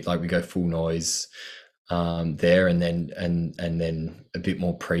 team beat, like, we go full noise there, and then a bit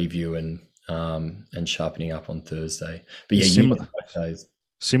more preview and sharpening up on Thursday. But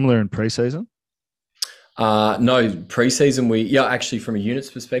similar in preseason. No, preseason actually, from a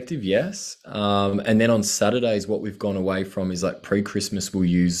units perspective, yes. And then on Saturdays, what we've gone away from is, like, pre-Christmas, we'll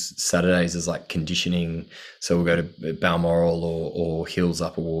use Saturdays as, like, conditioning. So we'll go to Balmoral or Hills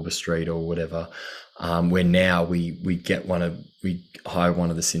Upper Warburg Street or whatever. Where now we hire one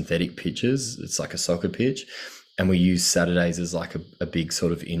of the synthetic pitches. It's like a soccer pitch, and we use Saturdays as, like, a big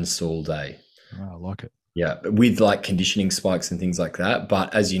sort of install day. Oh, I like it. Yeah, with, like, conditioning spikes and things like that.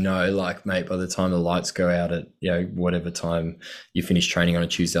 But as you know, like, mate, by the time the lights go out at, whatever time you finish training on a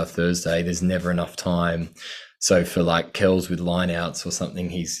Tuesday or Thursday, there's never enough time. So for, like, Kells with lineouts or something,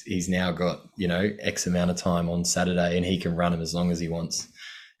 he's now got, X amount of time on Saturday, and he can run them as long as he wants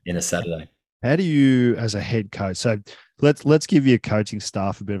in a Saturday. How do you, as a head coach, so let's give your coaching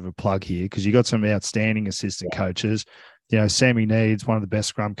staff a bit of a plug here, because you got some outstanding assistant coaches. Sammy Needs, one of the best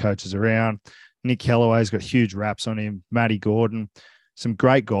scrum coaches around. Nick Kellaway's got huge raps on him. Matty Gordon, some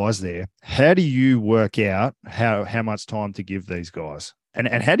great guys there. How do you work out how much time to give these guys? And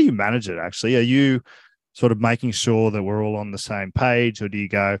how do you manage it, actually? Are you sort of making sure that we're all on the same page, or do you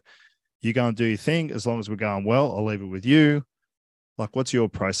go and do your thing, as long as we're going well, I'll leave it with you? Like, what's your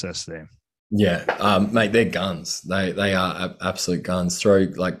process there? Yeah, mate, they're guns. They are absolute guns.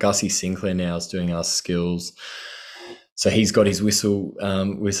 Like, Gussie Sinclair now is doing our skills. So he's got his whistle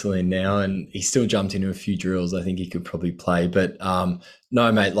in now, and he still jumped into a few drills. I think he could probably play. But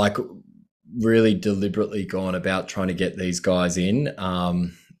no, mate, like, really deliberately gone about trying to get these guys in.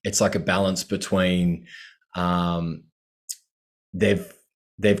 It's like a balance between they've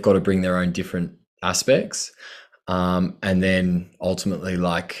got to bring their own different aspects, and then ultimately,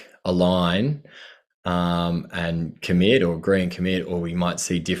 like, align and commit, or agree and commit, or we might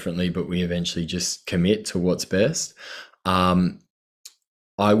see differently, but we eventually just commit to what's best.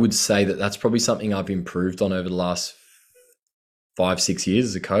 I would say that that's probably something I've improved on over the last 5-6 years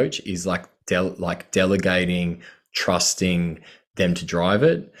as a coach, is like delegating, trusting them to drive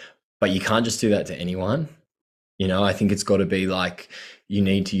it. But you can't just do that to anyone. I think it's got to be like, you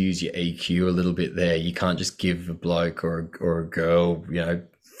need to use your EQ a little bit there. You can't just give a bloke or a girl,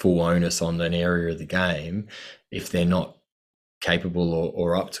 full onus on an area of the game if they're not capable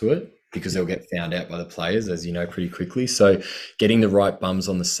or up to it, because they'll get found out by the players, as you know, pretty quickly. So getting the right bums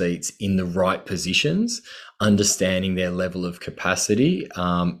on the seats in the right positions, understanding their level of capacity,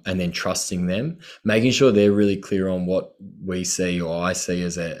 and then trusting them, making sure they're really clear on what we see or I see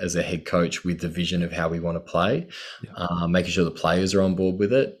as a head coach with the vision of how we want to play, making sure the players are on board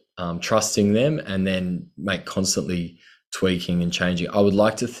with it, trusting them, and then constantly tweaking and changing. I would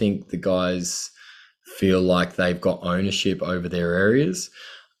like to think the guys feel like they've got ownership over their areas,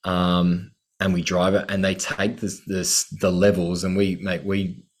 and we drive it, and they take the levels, and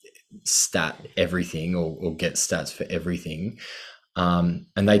we stat everything or get stats for everything, and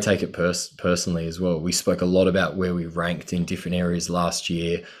they take it personally as well. We spoke a lot about where we ranked in different areas last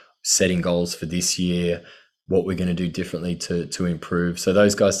year, setting goals for this year, what we're going to do differently to improve. So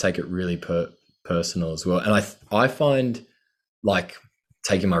those guys take it really personal as well. And I find, like,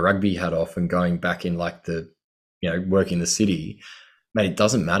 taking my rugby hat off and going back in, like, the working the city, mate, it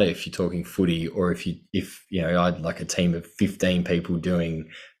doesn't matter if you're talking footy or if I had like a team of 15 people doing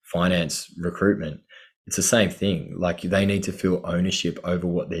finance recruitment. It's the same thing. Like, they need to feel ownership over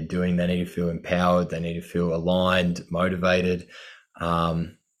what they're doing. They need to feel empowered. They need to feel aligned, motivated, that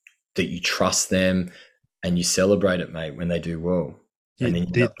you trust them and you celebrate it, mate, when they do well. And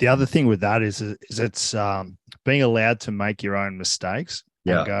then the other thing with that is it's being allowed to make your own mistakes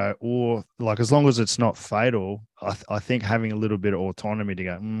and go, or like, as long as it's not fatal, I think having a little bit of autonomy to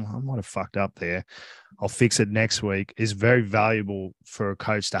go, I might have fucked up there, I'll fix it next week, is very valuable for a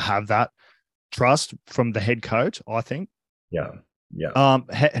coach to have that trust from the head coach, I think. Yeah.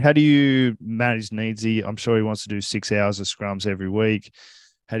 How do you manage Needsy? I'm sure he wants to do 6 hours of scrums every week.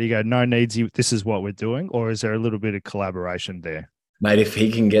 How do you go, no, Needsy, this is what we're doing? Or is there a little bit of collaboration there? Mate, if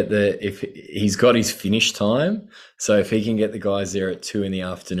he can if he's got his finish time, so if he can get the guys there at 2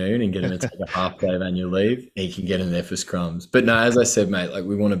 PM and get them to take a half day of annual leave, he can get them there for scrums. But no, as I said, mate, like,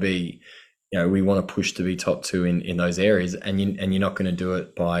 we want to be, we want to push to be top 2 in those areas, and you're not going to do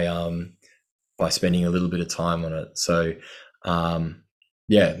it by spending a little bit of time on it. So,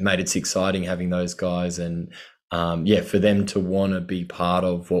 mate, it's exciting having those guys, and for them to want to be part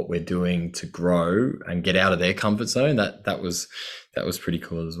of what we're doing to grow and get out of their comfort zone, that was pretty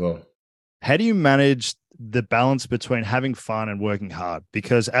cool as well. How do you manage the balance between having fun and working hard?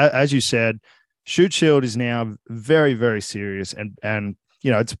 Because as you said, Shute Shield is now very, very serious, and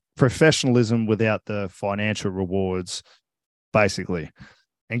it's professionalism without the financial rewards, basically.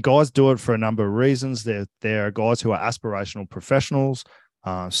 And guys do it for a number of reasons. There are guys who are aspirational professionals,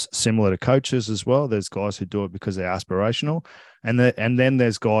 similar to coaches as well. There's guys who do it because they're aspirational, and then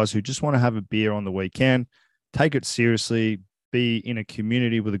there's guys who just want to have a beer on the weekend, take it seriously, be in a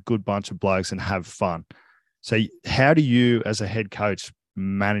community with a good bunch of blokes and have fun. So how do you, as a head coach,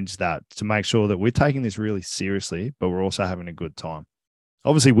 manage that to make sure that we're taking this really seriously, but we're also having a good time?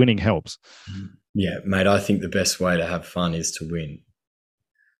 Obviously, winning helps. Yeah, mate, I think the best way to have fun is to win.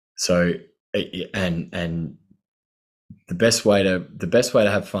 So, and the best way to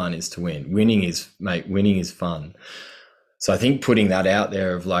have fun is to win. Winning is fun. So I think putting that out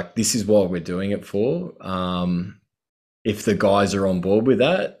there of, like, this is what we're doing it for. If the guys are on board with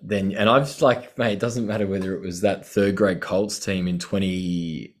that, then, and I've, like, mate, it doesn't matter whether it was that 3rd grade Colts team in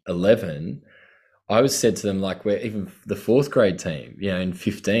 2011. I was said to them, like, we're even the 4th grade team, in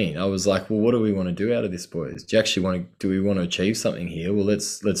 15. I was like, well, what do we want to do out of this, boys? Do we want to achieve something here? Well,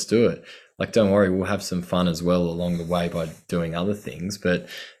 let's do it. Like, don't worry, we'll have some fun as well along the way by doing other things. But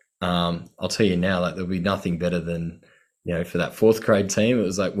I'll tell you now, like, there'll be nothing better than, for that 4th grade team. It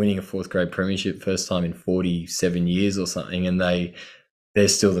was like winning a 4th grade premiership, first time in 47 years or something. And they're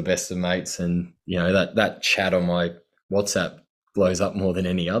still the best of mates. And, that chat on my WhatsApp blows up more than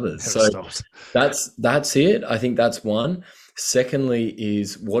any others. So that's it. I think that's one. Secondly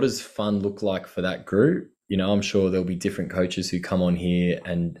is, what does fun look like for that group? I'm sure there'll be different coaches who come on here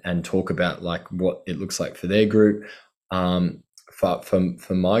and talk about, like, what it looks like for their group. For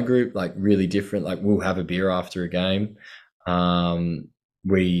my group, like, really different. Like, we'll have a beer after a game.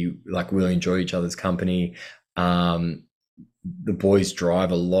 We'll enjoy each other's company. The boys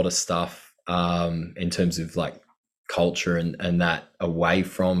drive a lot of stuff in terms of, like, culture and that away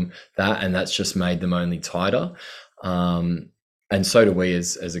from that, and that's just made them only tighter. And so do we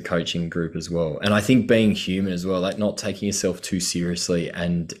as a coaching group as well. And I think being human as well, like, not taking yourself too seriously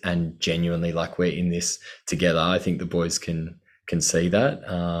and genuinely, like, we're in this together. I think the boys can see that.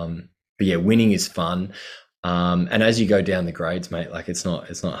 But yeah, winning is fun. And as you go down the grades, mate, like, it's not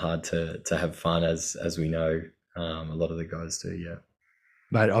hard to have fun, as we know. A lot of the guys do, yeah.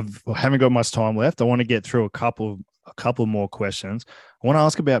 Mate, I haven't got much time left. I want to get through a couple more questions. I want to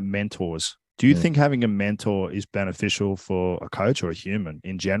ask about mentors. Do you Mm. think having a mentor is beneficial for a coach or a human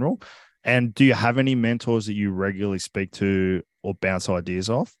in general? And do you have any mentors that you regularly speak to or bounce ideas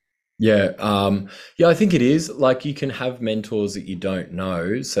off? Yeah, yeah, I think it is. Like you can have mentors that you don't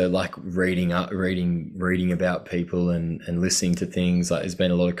know. So like reading about people and listening to things. Like there's been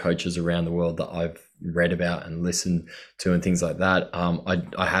a lot of coaches around the world that I've read about and listened to and things like that.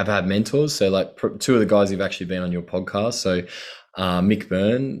 I have had mentors. So like two of the guys who've actually been on your podcast. So Mick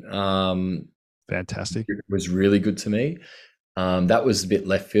Byrne Fantastic. was really good to me. That was a bit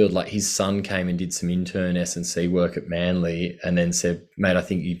left field. Like his son came and did some intern S&C work at Manly and then said, mate, I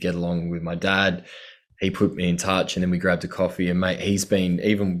think you'd get along with my dad. He put me in touch and then we grabbed a coffee and mate, he's been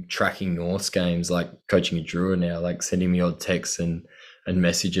even tracking North's games, like coaching a Drua now, like sending me odd texts and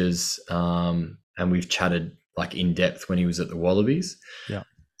messages. And we've chatted like in depth when he was at the Wallabies. Yeah.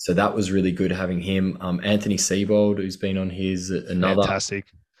 So that was really good having him. Anthony Seibold, who's been on his,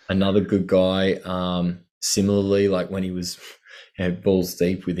 another good guy. Similarly, like when he was, balls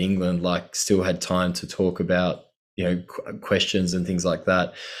deep with England, like still had time to talk about, questions and things like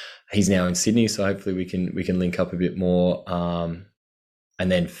that. He's now in Sydney, so hopefully we can link up a bit more.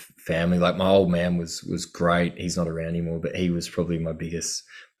 And then family, like my old man was great. He's not around anymore, but he was probably my biggest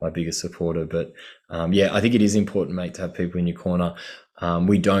supporter. But yeah, I think it is important, mate, to have people in your corner.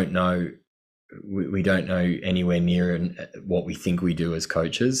 We don't know anywhere near what we think we do as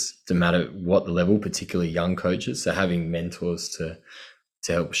coaches, no matter what the level, particularly young coaches. So having mentors to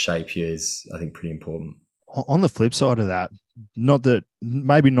help shape you is, I think, pretty important. On the flip side of that,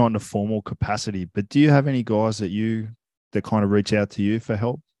 maybe not in a formal capacity, but do you have any guys that kind of reach out to you for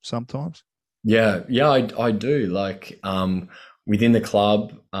help sometimes? Yeah, I do. Like within the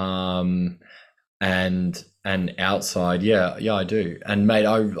club, and outside, yeah, I do. And mate,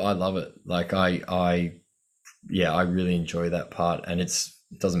 I love it. Like I really enjoy that part. And it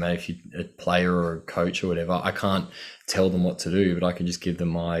doesn't matter if you're a player or a coach or whatever. I can't tell them what to do, but I can just give them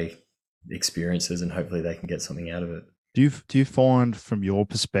my experiences and hopefully they can get something out of it. Do you find from your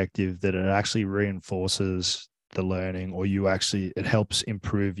perspective that it actually reinforces the learning, or it helps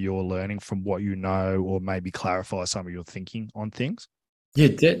improve your learning from what you know, or maybe clarify some of your thinking on things? Yeah,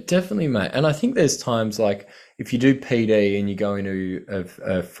 definitely, mate. And I think there's times like if you do PD and you go into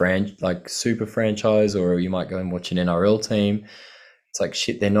a like super franchise, or you might go and watch an NRL team, it's like,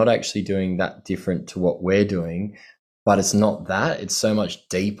 shit, they're not actually doing that different to what we're doing, but it's not that. It's so much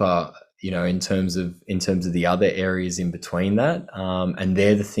deeper, in terms of the other areas in between that. And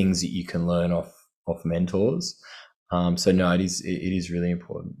they're the things that you can learn off mentors. So no, it is really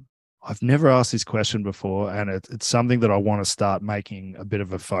important. I've never asked this question before, and it's something that I want to start making a bit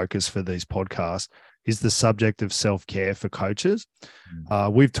of a focus for these podcasts, is the subject of self-care for coaches.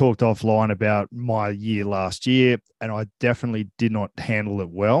 We've talked offline about my year last year, and I definitely did not handle it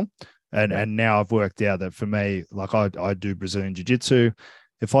well. And now I've worked out that for me, like I do Brazilian Jiu-Jitsu.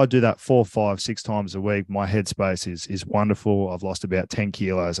 If I do that 4, 5, 6 times a week, my headspace is wonderful. I've lost about 10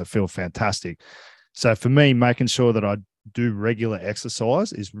 kilos. I feel fantastic. So for me, making sure that I do regular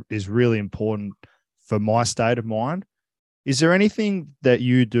exercise is really important for my state of mind. Is there anything that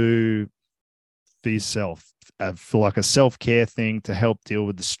you do for yourself, for like a self-care thing to help deal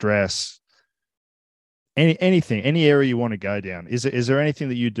with the stress? Anything, any area you want to go down? Is there anything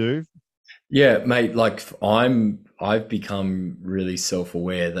that you do? Yeah, mate, like I've become really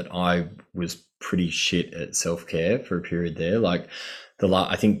self-aware that I was pretty shit at self-care for a period there. Like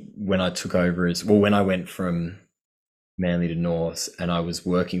I think when I took over when I went from Manly to North and I was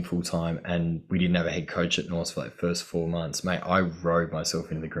working full time and we didn't have a head coach at North for like first 4 months, mate, I rode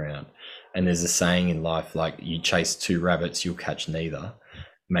myself into the ground. And there's a saying in life, like you chase 2 rabbits, you'll catch neither.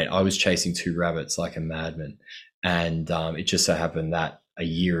 Mate, I was chasing 2 rabbits like a madman. And it just so happened that a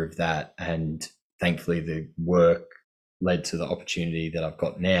year of that, and thankfully the work led to the opportunity that I've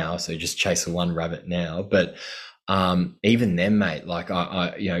got now. So just chase the 1 rabbit now. But even then, mate, like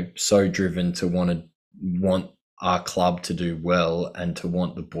I so driven to want our club to do well and to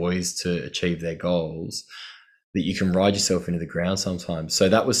want the boys to achieve their goals, that you can ride yourself into the ground sometimes. So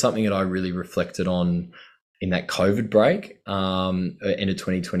that was something that I really reflected on in that COVID break, end of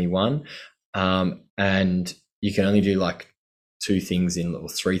 2021. And you can only do like 3 things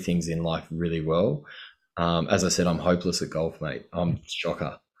in life really well. As I said, I'm hopeless at golf, mate. I'm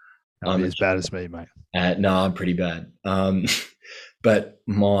shocker. I'm as bad as me, mate. No, I'm pretty bad. But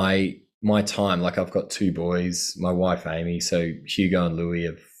my time, like I've got 2 boys, my wife Amy, so Hugo and Louis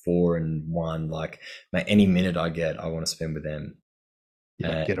are 4 and 1. Like, mate, any minute I want to spend with them.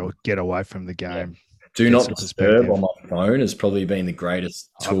 Yeah, get away from the game. Do Get not some disturb perspective. on my phone has probably been the greatest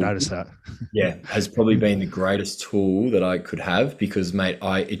I've tool. noticed that. Yeah, has probably been the greatest tool that I could have because, mate,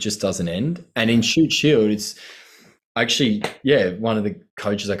 it just doesn't end. And in Shoot Shield, it's actually, yeah, one of the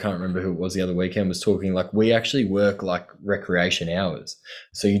coaches, I can't remember who it was the other weekend, was talking like we actually work like recreation hours.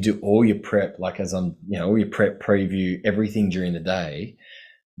 So you do all your prep, like as I'm, all your prep, preview, everything during the day.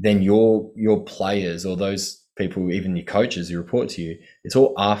 Then your players or those people, even your coaches who report to you, it's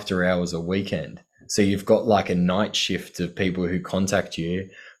all after hours or weekend. So you've got like a night shift of people who contact you.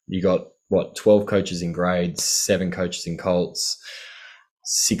 You got what, 12 coaches in grades, 7 coaches in Colts,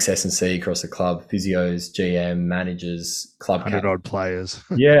 6 S&C across the club, physios, GM, managers, club 100 odd players.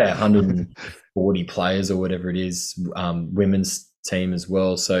 yeah, 140 players or whatever it is, women's team as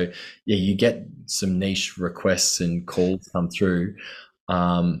well. So yeah, you get some niche requests and calls come through.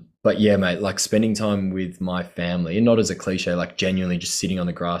 But yeah, mate, like spending time with my family, and not as a cliche, like genuinely just sitting on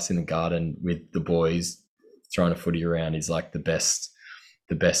the grass in the garden with the boys, throwing a footy around is like the best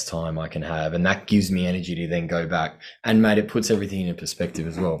time I can have. And that gives me energy to then go back. And mate, it puts everything in perspective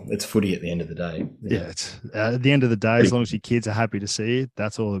as well. It's footy at the end of the day. Yeah, it's at the end of the day, as long as your kids are happy to see it,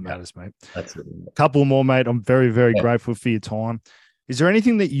 that's all that matters, mate. Absolutely. A couple more, mate. I'm very, very grateful for your time. Is there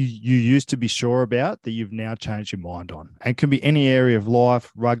anything that you used to be sure about that you've now changed your mind on? And can be any area of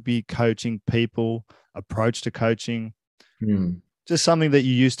life, rugby, coaching, people, approach to coaching, just something that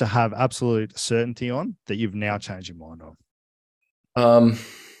you used to have absolute certainty on that you've now changed your mind on?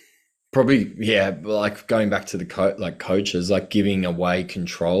 Probably, yeah, like going back to the coaches, like giving away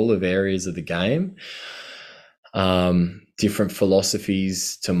control of areas of the game. Different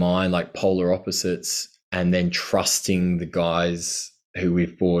philosophies to mine, like polar opposites, and then trusting the guys who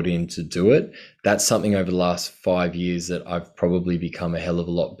we've brought in to do it. That's something over the last 5 years that I've probably become a hell of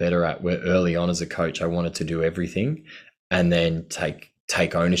a lot better at, where early on as a coach, I wanted to do everything and then take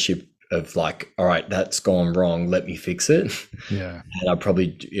ownership of like, all right, that's gone wrong, let me fix it. Yeah. And I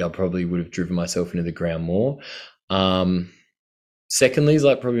probably would have driven myself into the ground more. Secondly is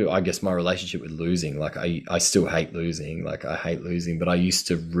like probably, I guess, my relationship with losing. Like I still hate losing. Like I hate losing, but I used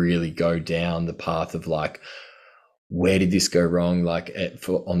to really go down the path of like, where did this go wrong? Like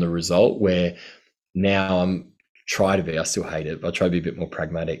on the result, where now I still hate it, but I try to be a bit more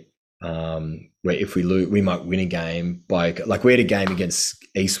pragmatic. Where if we lose, we might win a game by, like we had a game against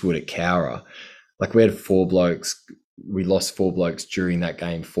Eastwood at Cowra. Like we had 4 blokes, we lost 4 blokes during that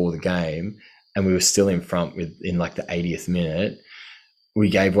game for the game, and we were still in front in like the 80th minute. We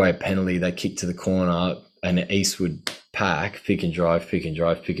gave away a penalty, they kicked to the corner, and the Eastwood pack, pick and drive.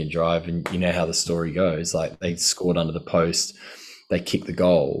 And you know how the story goes. Like they scored under the post, they kicked the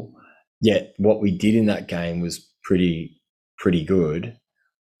goal. Yet what we did in that game was pretty good.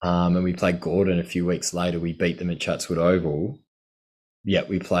 And we played Gordon a few weeks later. We beat them at Chatswood Oval. Yet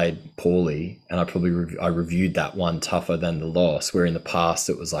we played poorly, and I reviewed that one tougher than the loss, where in the past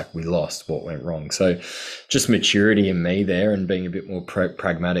it was like we lost, what went wrong. So just maturity in me there and being a bit more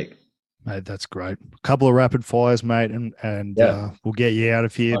pragmatic. Mate, that's great. A couple of rapid fires, mate, and we'll get you out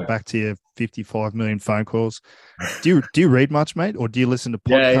of here, back to your 55 million phone calls. Do you read much, mate, or do you listen to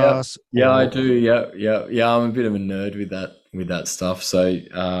podcasts? Yeah, I do. Yeah. I'm a bit of a nerd with that stuff. So,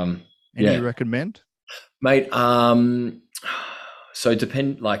 any you recommend, mate? So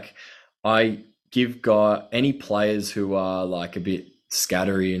like I give any players who are like a bit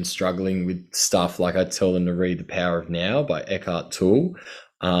scattery and struggling with stuff, like I tell them to read The Power of Now by Eckhart Tolle.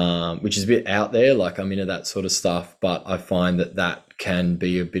 Which is a bit out there, like I'm into that sort of stuff, but I find that can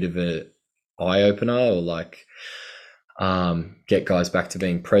be a bit of a eye opener, or like get guys back to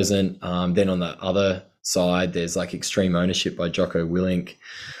being present. Then on the other side, there's like Extreme Ownership by Jocko Willink,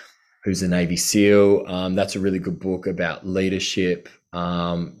 who's a Navy SEAL. That's a really good book about leadership,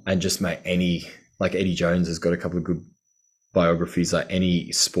 and just like Eddie Jones has got a couple of good biographies, like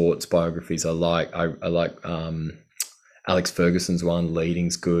any sports biographies I like. I like Alex Ferguson's one,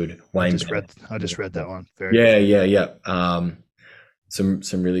 Leading's good. I just read that one. Yeah. Some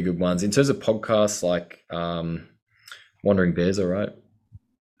really good ones. In terms of podcasts, like Wandering Bears, all right.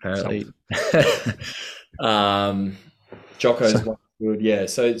 Apparently. Jocko's one good. Yeah.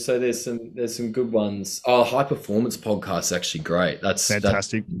 So there's some good ones. Oh, High Performance Podcast is actually great. That's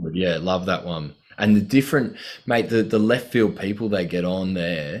fantastic. That's, yeah, love that one. And the different, mate, the left field people they get on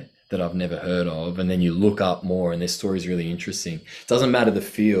there that I've never heard of, and then you look up more and their story's really interesting. Doesn't matter the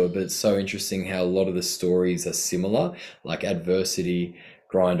field, but it's so interesting how a lot of the stories are similar, like adversity,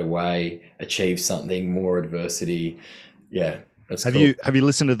 grind away, achieve something, more adversity. Yeah, that's cool. Have you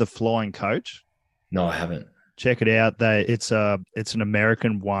listened to The Flying Coach? No, I haven't. Check it out. It's an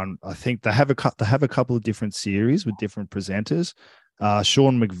American one. I think they have a couple of different series with different presenters.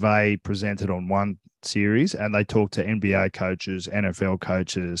 Sean McVay presented on one series, and they talk to NBA coaches, NFL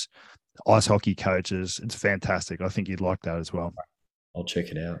coaches, ice hockey coaches. It's fantastic. I think you'd like that as well. I'll check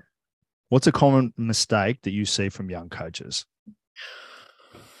it out. What's a common mistake that you see from young coaches?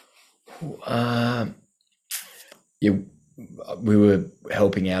 Yeah, we were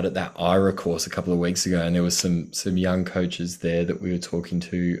helping out at that IRA course a couple of weeks ago, and there was some young coaches there that we were talking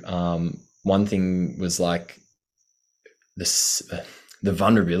to. One thing was like this, the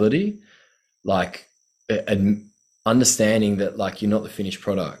vulnerability, like and understanding that like you're not the finished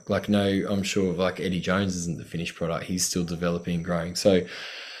product. Like, no, I'm sure like Eddie Jones isn't the finished product. He's still developing and growing. So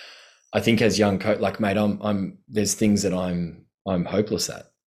I think as young coach, like, mate, I'm there's things that I'm hopeless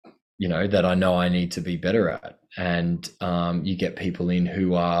at, you know, that I know I need to be better at. And you get people in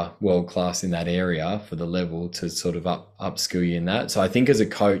who are world class in that area for the level to sort of upskill you in that. So I think as a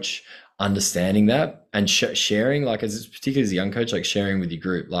coach, understanding that and sharing, like as particularly as a young coach, like sharing with your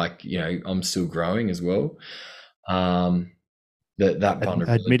group, like, you know, I'm still growing as well. That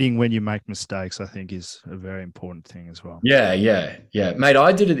vulnerability. Admitting when you make mistakes, I think, is a very important thing as well. Yeah, mate.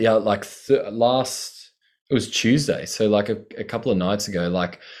 I did it the like last. It was Tuesday, so like a couple of nights ago.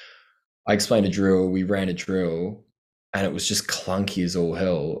 Like I explained a drill, we ran a drill, and it was just clunky as all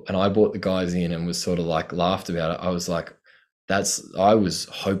hell. And I brought the guys in and was sort of like laughed about it. I was like, I was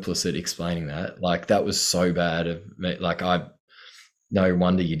hopeless at explaining that. Like that was so bad of me. Like no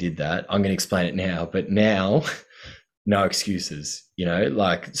wonder you did that. I'm going to explain it now, but now. No excuses, you know,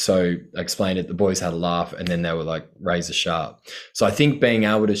 like, so I explained it, the boys had a laugh, and then they were like razor sharp. So I think being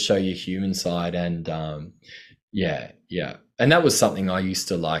able to show your human side and yeah. And that was something I used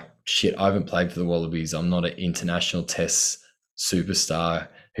to like, shit, I haven't played for the Wallabies. I'm not an international test superstar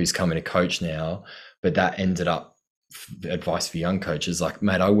who's coming to coach now, but that ended up advice for young coaches. Like,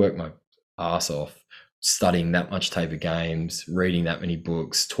 mate, I work my ass off studying that much tape of games, reading that many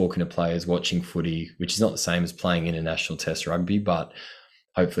books, talking to players, watching footy, which is not the same as playing international test rugby, but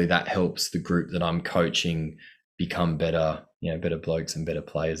hopefully that helps the group that I'm coaching become better, you know, better blokes and better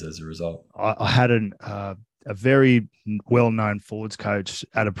players as a result. I had a very well-known forwards coach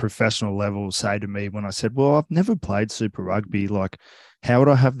at a professional level say to me when I said, well, I've never played Super Rugby, like how would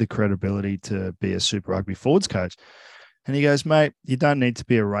I have the credibility to be a Super Rugby forwards coach? And he goes, mate, you don't need to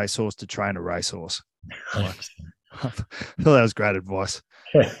be a racehorse to train a racehorse. I thought that was great advice.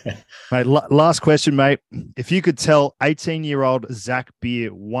 Mate, last question, mate. If you could tell 18-year-old Zach Beer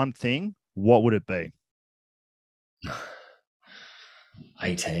one thing, what would it be?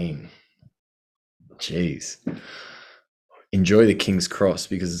 18. Jeez. Enjoy the King's Cross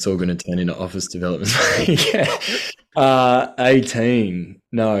because it's all going to turn into office development. 18.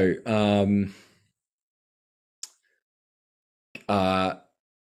 No.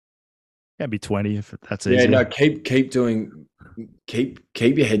 Can be 20 if that's easy. Yeah, no, keep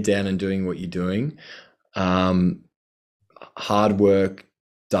your head down and doing what you're doing. Hard work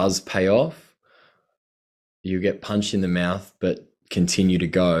does pay off. You get punched in the mouth, but continue to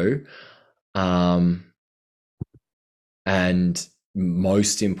go. And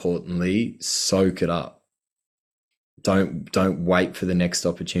most importantly, soak it up. Don't wait for the next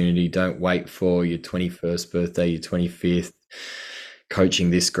opportunity. Don't wait for your 21st birthday, your 25th, coaching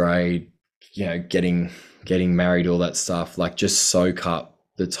this grade, you know, getting married, all that stuff. Like just soak up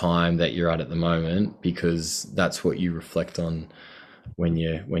the time that you're at the moment, because that's what you reflect on when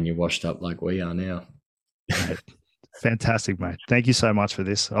you're washed up like we are now. Fantastic, mate. Thank you so much for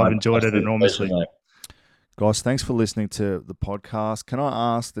this. I've enjoyed it enormously. Pleasure, Guys, thanks for listening to the podcast. Can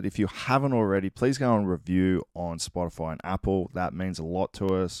I ask that if you haven't already, please go and review on Spotify and Apple. That means a lot to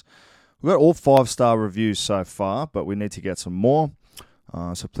us. We've got all 5-star reviews so far, but we need to get some more.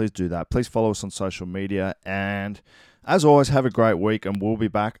 So please do that. Please follow us on social media. And as always, have a great week, and we'll be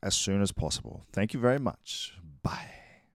back as soon as possible. Thank you very much. Bye.